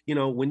like,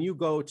 when you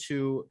go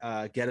to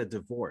get a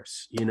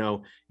divorce,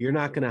 you're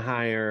not going to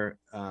hire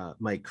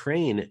Mike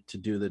Crane to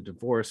do the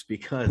divorce,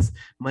 because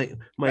Mike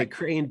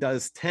Crane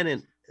does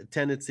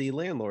tenancy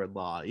landlord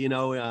law.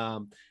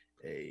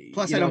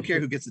 Plus, I don't care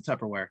who gets the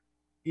Tupperware.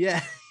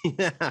 Yeah,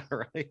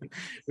 right.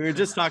 We were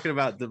just talking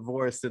about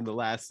divorce in the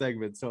last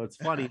segment, so it's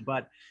funny,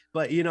 but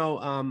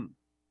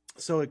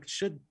so it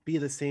should be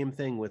the same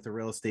thing with a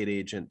real estate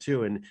agent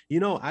too. And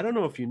I don't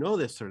know if you know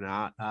this or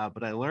not,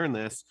 but I learned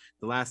this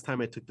the last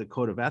time I took the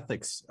Code of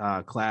Ethics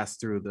class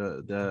through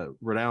the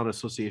Rhode Island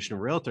Association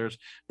of Realtors.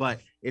 But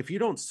if you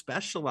don't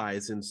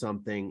specialize in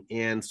something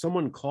and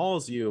someone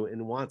calls you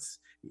and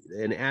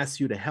asks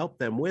you to help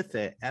them with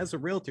it, as a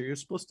realtor, you're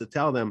supposed to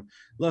tell them,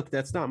 look,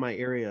 that's not my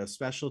area of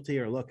specialty,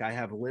 or look, I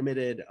have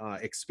limited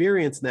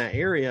experience in that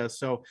area.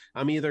 So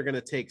I'm either going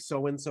to take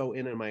so-and-so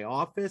in my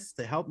office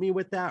to help me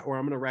with that, or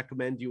I'm going to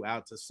recommend you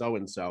out to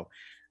so-and-so.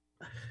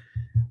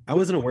 I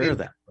wasn't aware of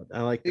that, but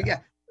I like that. Yeah.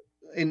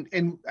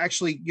 And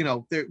actually,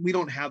 we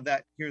don't have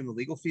that here in the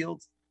legal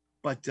field,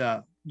 but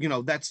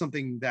that's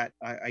something that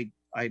I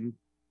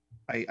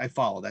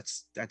follow.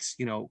 That's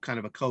kind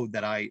of a code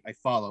that I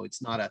follow.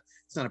 It's not a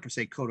per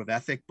se code of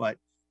ethic, but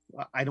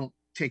I don't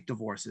take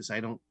divorces.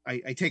 I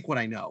take what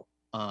I know,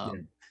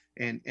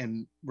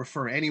 and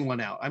refer anyone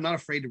out. I'm not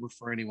afraid to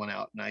refer anyone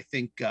out. And I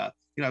think, I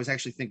was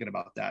actually thinking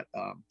about that,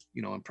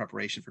 in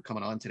preparation for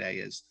coming on today,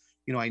 is,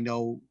 I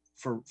know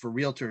for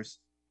realtors,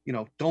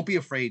 don't be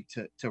afraid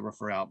to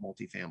refer out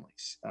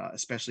multifamilies,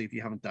 especially if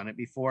you haven't done it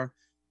before,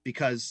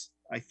 because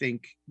I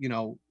think,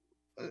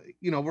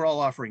 we're all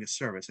offering a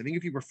service. I think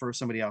if you refer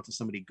somebody out to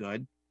somebody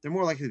good, they're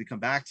more likely to come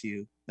back to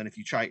you than if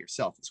you try it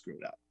yourself and screw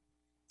it up.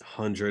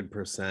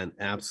 100%.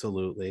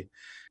 Absolutely.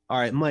 All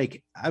right,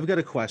 Mike, I've got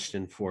a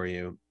question for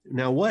you.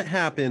 Now, what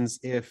happens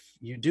if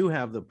you do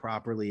have the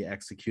properly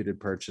executed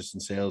purchase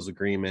and sales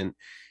agreement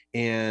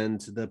and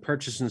the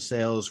purchase and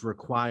sales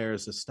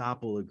requires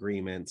estoppel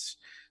agreements?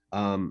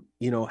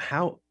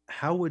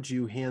 How would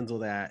you handle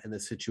that in the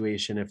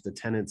situation if the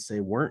tenants say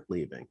weren't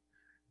leaving?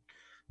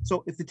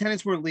 So if the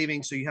tenants weren't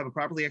leaving, so you have a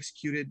properly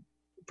executed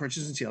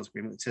purchase and sales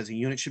agreement that says a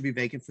unit should be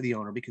vacant for the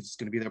owner because it's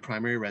going to be their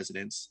primary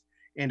residence,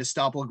 and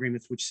estoppel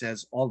agreements which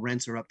says all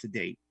rents are up to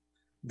date,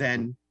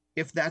 then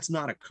if that's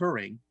not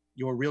occurring,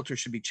 your realtor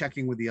should be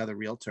checking with the other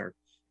realtor,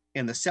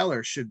 and the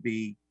seller should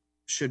be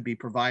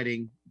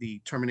providing the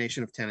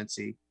termination of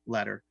tenancy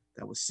letter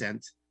that was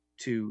sent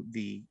to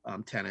the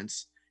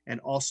tenants, and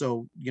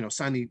also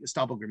sign the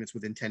estoppel agreements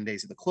within 10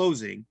 days of the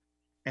closing.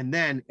 And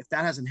then if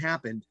that hasn't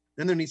happened,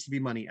 then there needs to be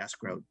money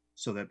escrowed,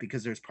 so that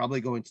because there's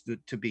probably going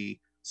to be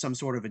some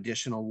sort of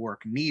additional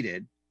work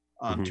needed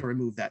to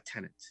remove that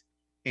tenant.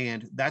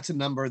 And that's a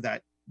number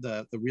that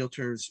the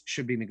realtors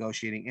should be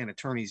negotiating, and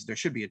attorneys. There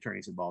should be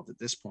attorneys involved at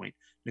this point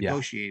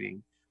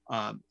negotiating.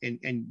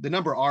 And the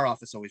number our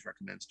office always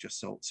recommends, just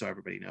so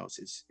everybody knows,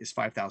 is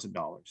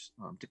 $5,000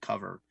 to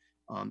cover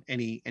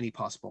any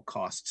possible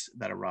costs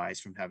that arise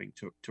from having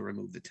to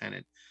remove the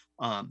tenant.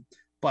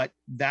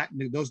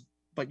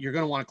 But you're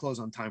going to want to close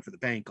on time for the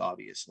bank,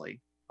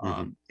 obviously.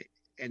 And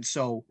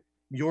so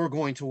you're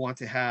going to want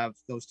to have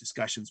those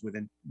discussions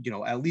within,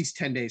 at least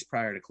 10 days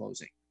prior to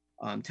closing.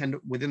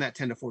 Within that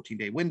 10 to 14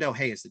 day window.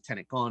 Hey, is the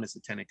tenant gone? Is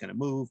the tenant going to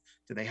move?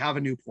 Do they have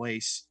a new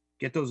place?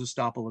 Get those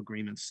estoppel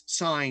agreements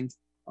signed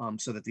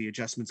so that the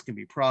adjustments can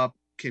be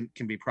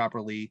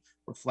properly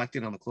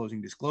reflected on the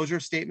closing disclosure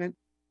statement.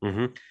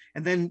 And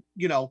then,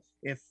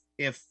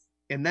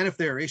 if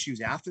there are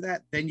issues after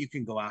that, then you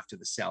can go after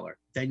the seller.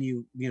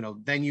 Then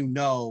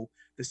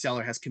the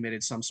seller has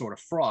committed some sort of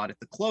fraud at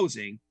the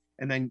closing,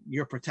 and then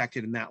you're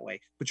protected in that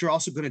way. But you're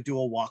also going to do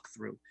a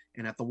walkthrough.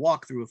 And at the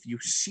walkthrough, if you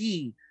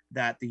see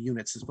that the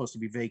unit's supposed to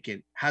be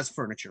vacant, has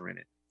furniture in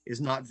it,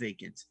 is not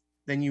vacant,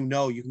 then you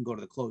can go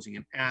to the closing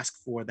and ask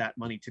for that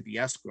money to be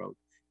escrowed.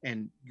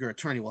 And your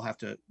attorney will have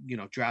to,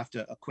 draft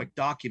a quick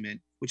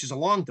document, which is a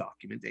long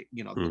document.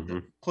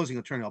 The closing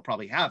attorney will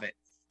probably have it,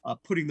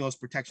 putting those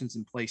protections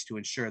in place to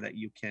ensure that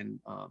you can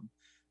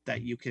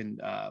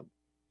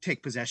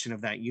take possession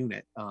of that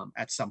unit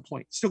at some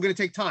point. It's still going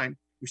to take time.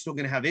 You're still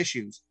going to have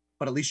issues,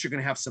 but at least you're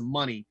going to have some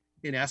money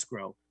in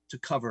escrow to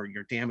cover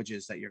your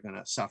damages that you're going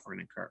to suffer and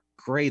incur.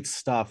 Great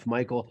stuff,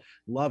 Michael.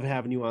 Love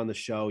having you on the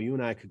show. You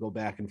and I could go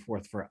back and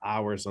forth for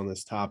hours on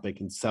this topic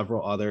and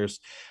several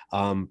others.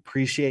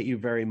 Appreciate you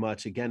very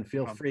much. Again,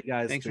 feel free,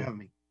 guys. Thanks for having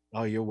me.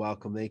 Oh, you're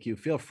welcome. Thank you.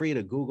 Feel free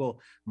to Google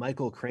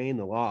Michael Crane,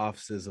 the law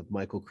offices of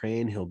Michael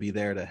Crane. He'll be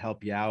there to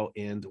help you out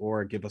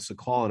or give us a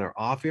call on our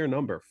off-air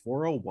number,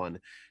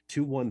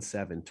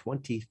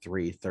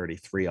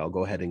 401-217-2333. I'll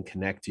go ahead and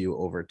connect you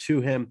over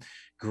to him.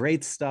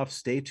 Great stuff.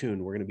 Stay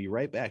tuned. We're going to be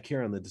right back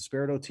here on the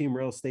Despirito Team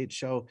Real Estate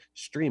Show,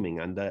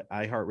 streaming on the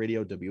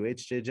iHeartRadio,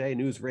 WHJJ,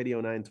 News Radio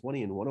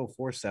 920 and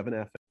 104.7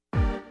 FM.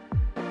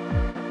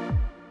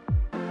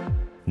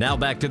 Now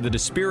back to the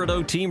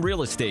Despirito Team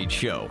Real Estate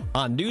Show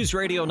on News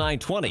Radio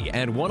 920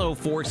 and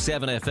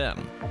 104.7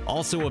 FM.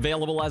 Also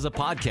available as a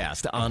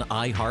podcast on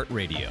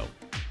iHeartRadio.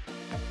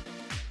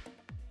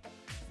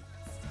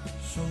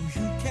 So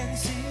you can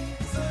see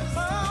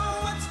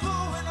what's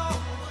going on,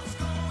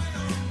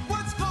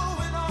 what's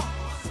going on,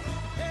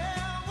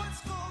 yeah,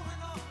 what's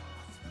going on.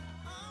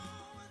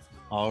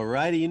 All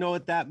righty, you know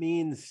what that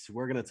means.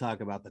 We're going to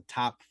talk about the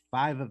top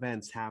 5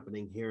 events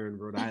happening here in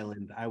Rhode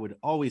Island. I would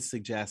always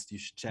suggest you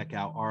should check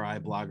out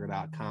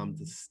RIBlogger.com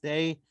to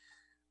stay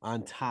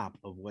on top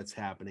of what's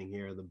happening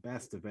here. The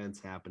best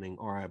events happening,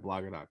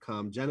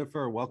 RIBlogger.com.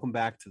 Jennifer, welcome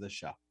back to the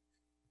show.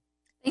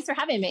 Thanks for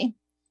having me.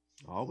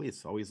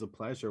 Always a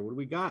pleasure. What do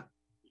we got?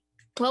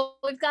 Well,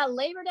 we've got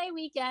Labor Day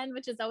weekend,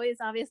 which is always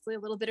obviously a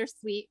little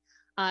bittersweet.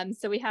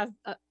 So we have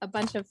a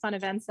bunch of fun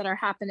events that are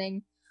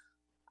happening.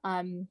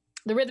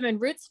 The Rhythm and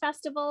Roots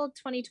Festival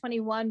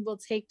 2021 will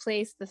take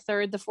place the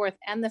 3rd, the 4th,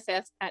 and the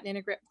 5th at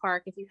Integrit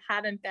Park. If you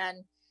haven't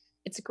been,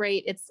 it's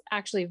great. It's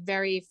actually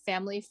very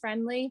family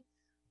friendly.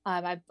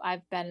 I've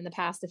been in the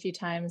past a few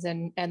times,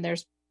 and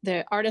there's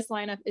the artist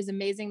lineup is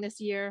amazing this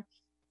year.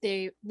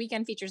 The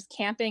weekend features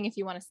camping. If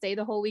you want to stay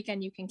the whole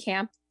weekend, you can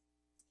camp.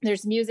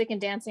 There's music and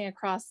dancing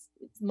across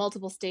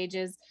multiple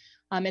stages.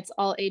 It's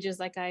all ages,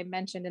 like I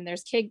mentioned, and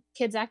there's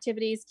kids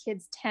activities,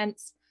 kids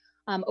tents.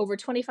 Over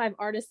 25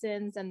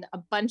 artisans and a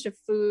bunch of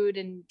food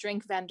and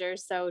drink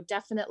vendors. So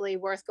definitely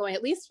worth going,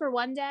 at least for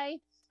one day.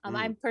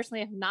 I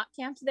personally have not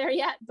camped there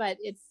yet, but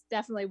it's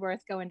definitely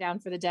worth going down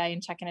for the day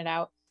and checking it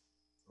out.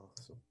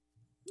 Awesome.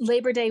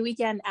 Labor Day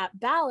weekend at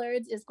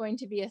Ballard's is going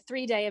to be a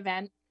 3-day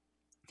event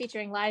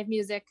featuring live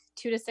music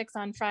 2 to 6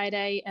 on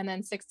Friday, and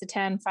then 6 to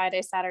 10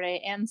 Friday,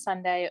 Saturday, and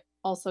Sunday.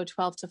 Also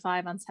 12 to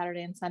 5 on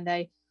Saturday and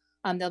Sunday.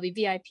 There'll be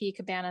VIP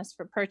cabanas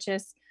for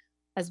purchase,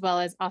 as well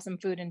as awesome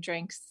food and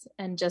drinks,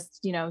 and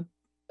just,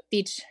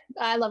 beach.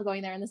 I love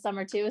going there in the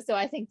summer too. So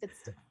I think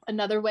that's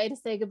another way to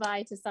say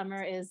goodbye to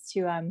summer is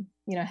to,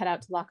 head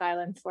out to Lock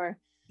Island for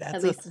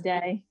at least a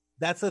day.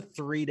 That's a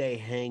 3-day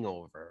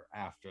hangover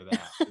after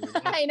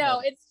that. I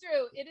know, it's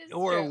true. It is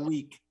or true. a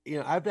week.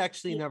 I've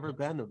actually never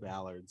been to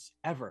Ballard's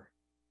ever.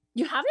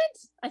 You haven't?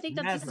 I think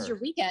that this is your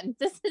weekend.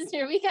 This is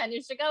your weekend.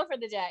 You should go for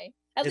the day.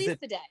 At least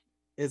the day.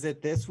 Is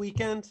it this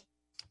weekend?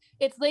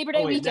 It's Labor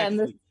Day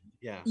weekend.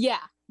 Yeah. Yeah.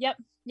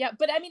 Yep.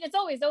 But I mean, it's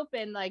always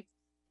open. Like,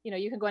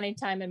 you can go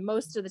anytime, and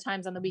most of the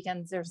times on the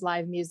weekends there's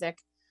live music.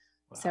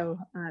 Wow. So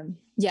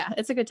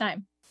it's a good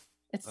time.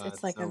 It's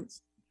like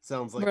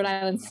sounds like Rhode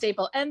Island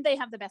staple, and they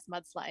have the best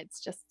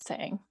mudslides. Just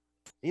saying.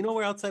 You know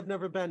where else I've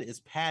never been is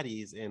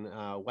Patty's in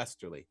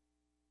Westerly.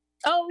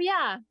 Oh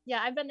yeah,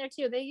 I've been there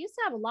too. They used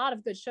to have a lot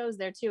of good shows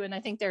there too, and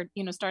I think they're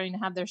starting to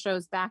have their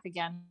shows back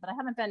again. But I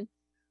haven't been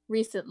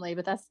recently.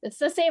 But it's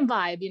the same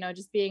vibe,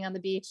 just being on the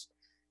beach,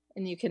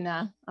 and you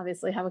can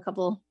obviously have a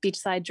couple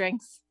beachside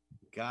drinks.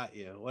 Got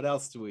you. What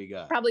else do we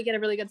got? Probably get a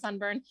really good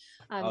sunburn.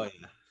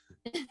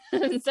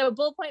 So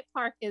Bull Point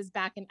Park is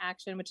back in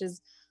action, which is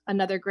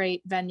another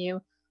great venue.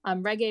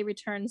 Reggae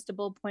returns to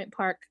Bull Point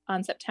Park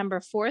on September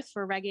 4th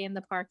for Reggae in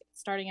the Park,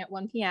 starting at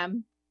 1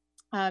 p.m.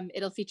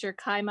 It'll feature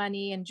Kai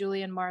Mani and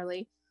Julian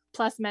Marley,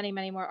 plus many,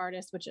 many more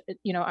artists, which,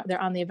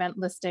 they're on the event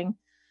listing.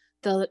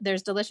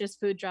 There's delicious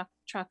food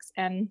trucks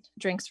and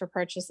drinks for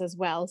purchase as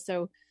well.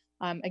 So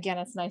again,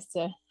 it's nice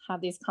to have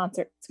these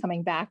concerts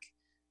coming back.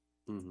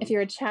 Mm-hmm. If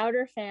you're a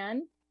Chowder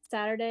fan,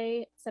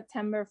 Saturday,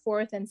 September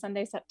 4th and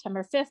Sunday,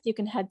 September 5th, you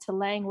can head to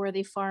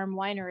Langworthy Farm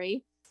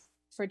Winery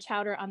for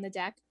Chowder on the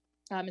Deck.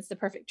 It's the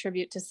perfect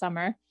tribute to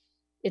summer.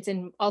 It's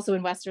also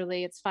in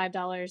Westerly. It's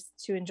 $5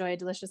 to enjoy a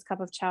delicious cup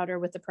of chowder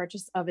with the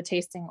purchase of a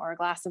tasting or a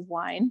glass of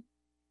wine.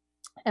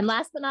 And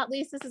last but not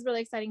least, this is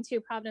really exciting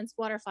too. Providence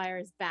Waterfire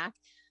is back,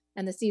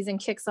 and the season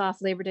kicks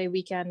off Labor Day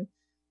weekend,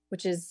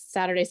 which is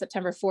Saturday,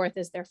 September 4th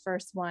is their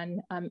first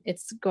one.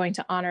 It's going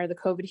to honor the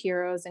COVID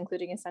heroes,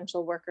 including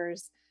essential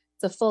workers.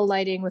 It's a full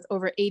lighting with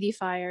over 80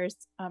 fires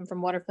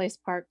from Water Place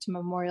Park to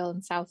Memorial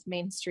and South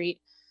Main Street.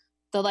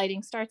 The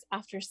lighting starts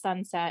after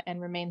sunset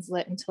and remains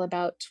lit until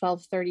about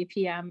 12:30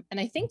 p.m. And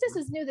I think this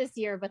is new this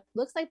year, but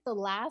looks like the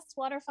last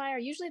water fire,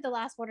 usually the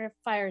last water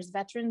fire is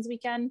Veterans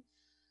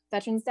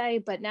Day,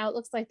 but now it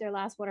looks like their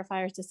last water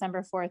fire is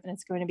December 4th, and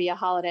it's going to be a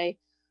holiday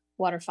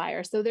water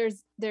fire. So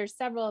there's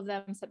several of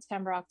them,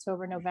 September,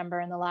 October, November,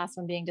 and the last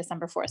one being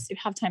December 4th. So you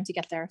have time to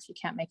get there if you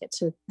can't make it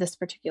to this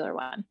particular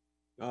one.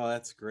 Oh,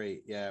 that's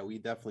great. Yeah, we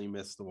definitely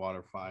missed the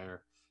water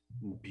fire.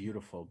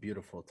 Beautiful,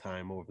 beautiful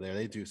time over there.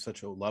 They do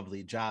such a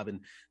lovely job, and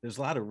there's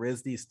a lot of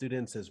RISD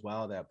students as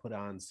well that put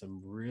on some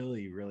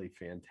really, really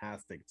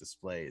fantastic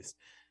displays.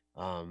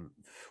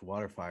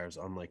 Water fires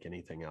unlike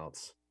anything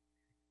else.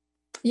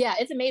 Yeah,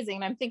 it's amazing.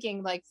 And I'm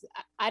thinking, like,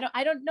 I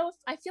don't know if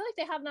I feel like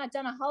they have not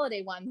done a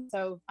holiday one,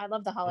 so I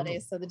love the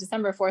holidays. So the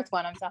December 4th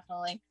one, I'm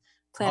definitely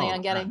planning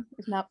on getting,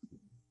 if not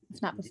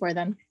before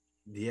then.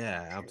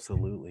 Yeah,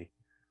 absolutely.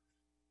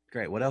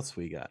 Great. What else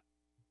we got?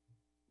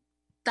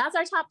 That's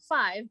our top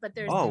 5, but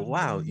there's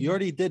wow, you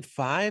already did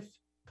 5.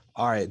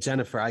 All right,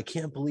 Jennifer, I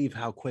can't believe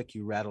how quick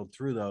you rattled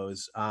through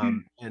those.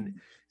 And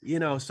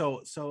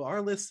so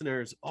our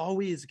listeners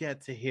always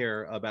get to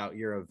hear about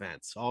your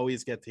events,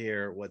 always get to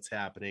hear what's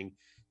happening,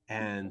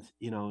 and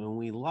and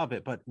we love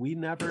it, but we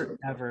never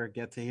ever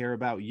get to hear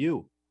about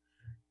you.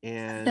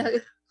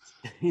 And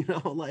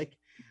like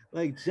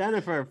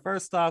Jennifer,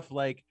 first off,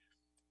 like,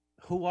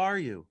 who are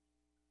you?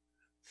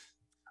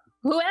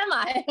 Who am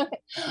I?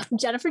 I'm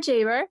Jennifer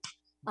Jaber.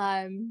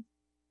 I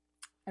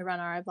run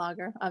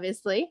RIBlogger,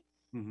 obviously,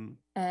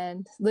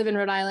 and live in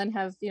Rhode Island,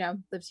 have,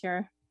 lived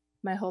here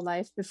my whole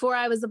life. Before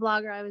I was a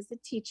blogger, I was a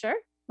teacher,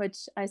 which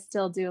I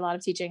still do a lot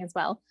of teaching as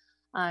well.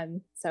 So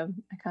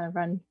I kind of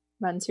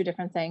run 2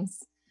 different things,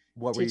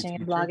 what teaching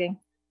and blogging.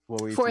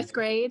 What were you 4th teaching?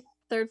 grade,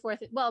 3rd, 4th,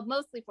 well,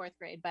 mostly 4th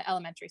grade, but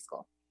elementary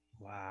school.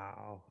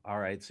 Wow. All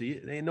right. So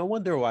no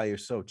wonder why you're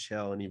so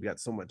chill and you've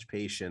got so much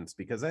patience,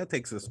 because that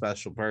takes a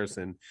special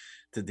person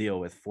to deal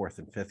with 4th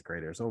and 5th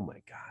graders. Oh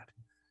my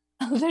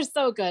God. They're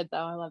so good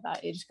though. I love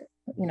that age,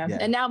 Yeah.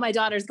 And now my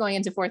daughter's going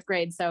into 4th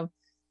grade. So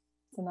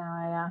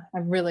now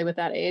I'm really with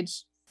that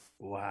age.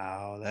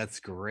 Wow. That's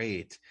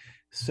great.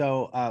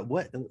 So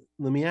let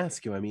me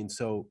ask you, I mean,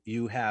 so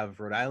you have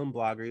Rhode Island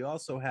Blogger, you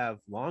also have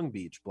Long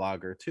Beach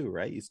Blogger too,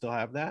 right? You still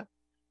have that?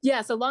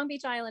 Yeah. So Long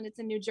Beach Island, it's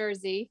in New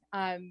Jersey.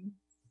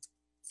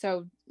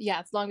 So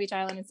yeah, it's Long Beach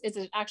Island. It's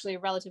actually a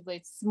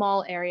relatively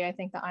small area. I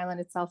think the island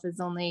itself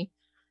is only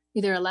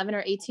either 11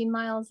 or 18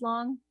 miles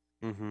long.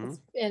 Mm-hmm.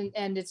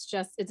 And it's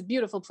a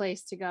beautiful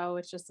place to go.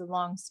 It's just a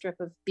long strip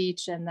of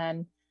beach, and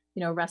then,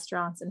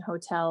 restaurants and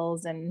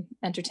hotels and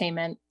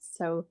entertainment.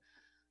 So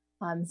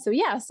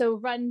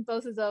run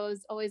both of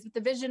those, always with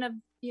the vision of,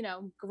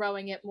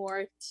 growing it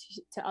more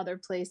to other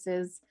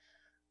places.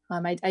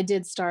 I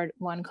did start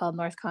one called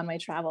North Conway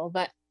Travel,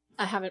 but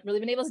I haven't really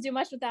been able to do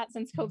much with that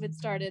since COVID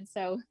started.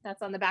 So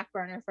that's on the back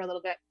burner for a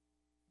little bit.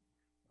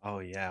 Oh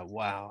yeah,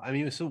 wow. I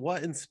mean, so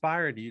what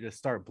inspired you to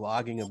start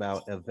blogging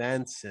about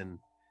events and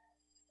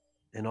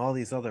all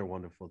these other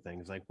wonderful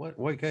things? Like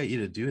what got you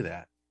to do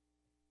that?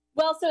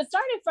 Well, so it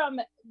started from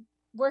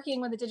working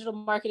with a digital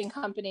marketing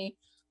company,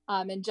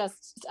 and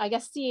just, I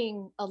guess,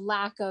 seeing a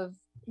lack of,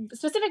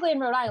 specifically in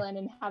Rhode Island,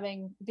 and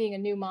being a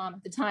new mom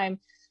at the time,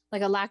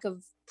 like a lack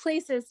of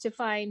places to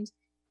find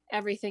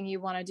everything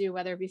you want to do,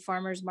 whether it be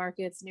farmers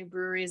markets, new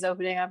breweries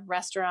opening up,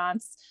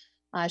 restaurants,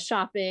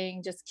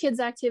 shopping, just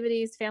kids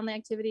activities, family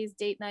activities,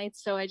 date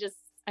nights. So I just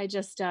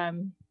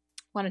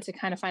wanted to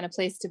kind of find a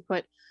place to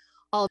put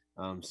all.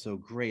 So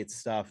great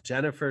stuff.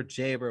 Jennifer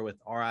Jaber with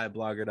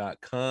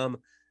RIBlogger.com.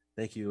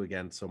 Thank you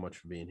again so much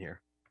for being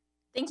here.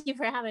 Thank you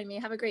for having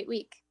me. Have a great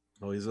week.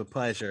 Always a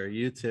pleasure.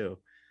 You too.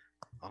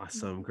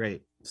 Awesome.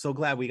 Great. So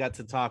glad we got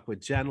to talk with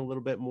Jen a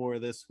little bit more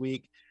this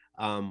week.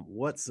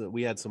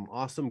 We had some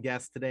awesome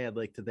guests today. I'd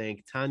like to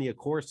thank Tanya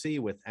Corsi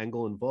with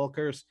Engel and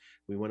Volkers.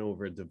 We went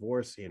over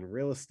divorce and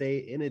real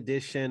estate, in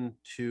addition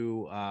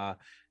to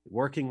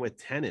working with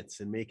tenants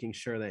and making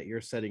sure that you're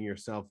setting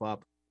yourself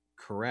up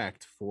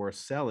correct for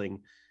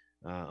selling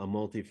a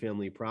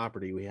multifamily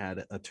property. We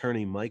had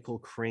attorney Michael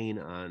Crane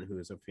on, who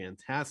is a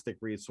fantastic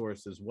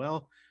resource as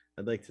well.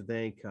 I'd like to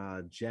thank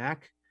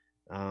Jack,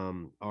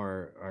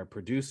 our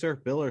producer,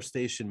 Bill, our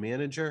station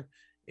manager,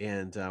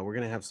 and we're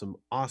going to have some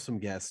awesome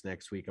guests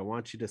next week. I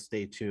want you to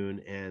stay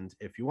tuned. And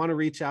if you want to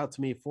reach out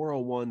to me,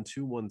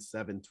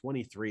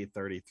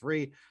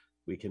 401-217-2333,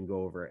 we can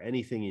go over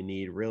anything you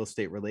need real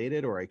estate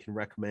related, or I can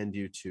recommend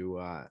you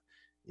to,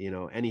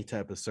 any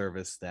type of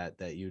service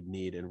that you'd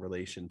need in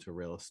relation to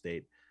real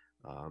estate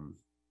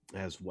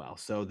as well.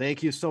 So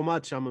thank you so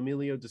much. I'm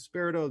Emilio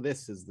Despirito.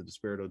 This is the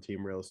Despirito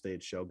Team Real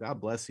Estate Show.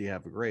 God bless you.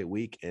 Have a great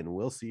week, and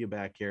we'll see you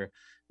back here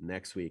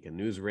next week on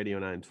News Radio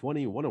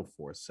 920,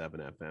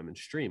 104.7 FM, and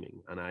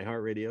streaming on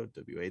iHeartRadio,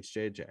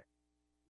 WHJJ.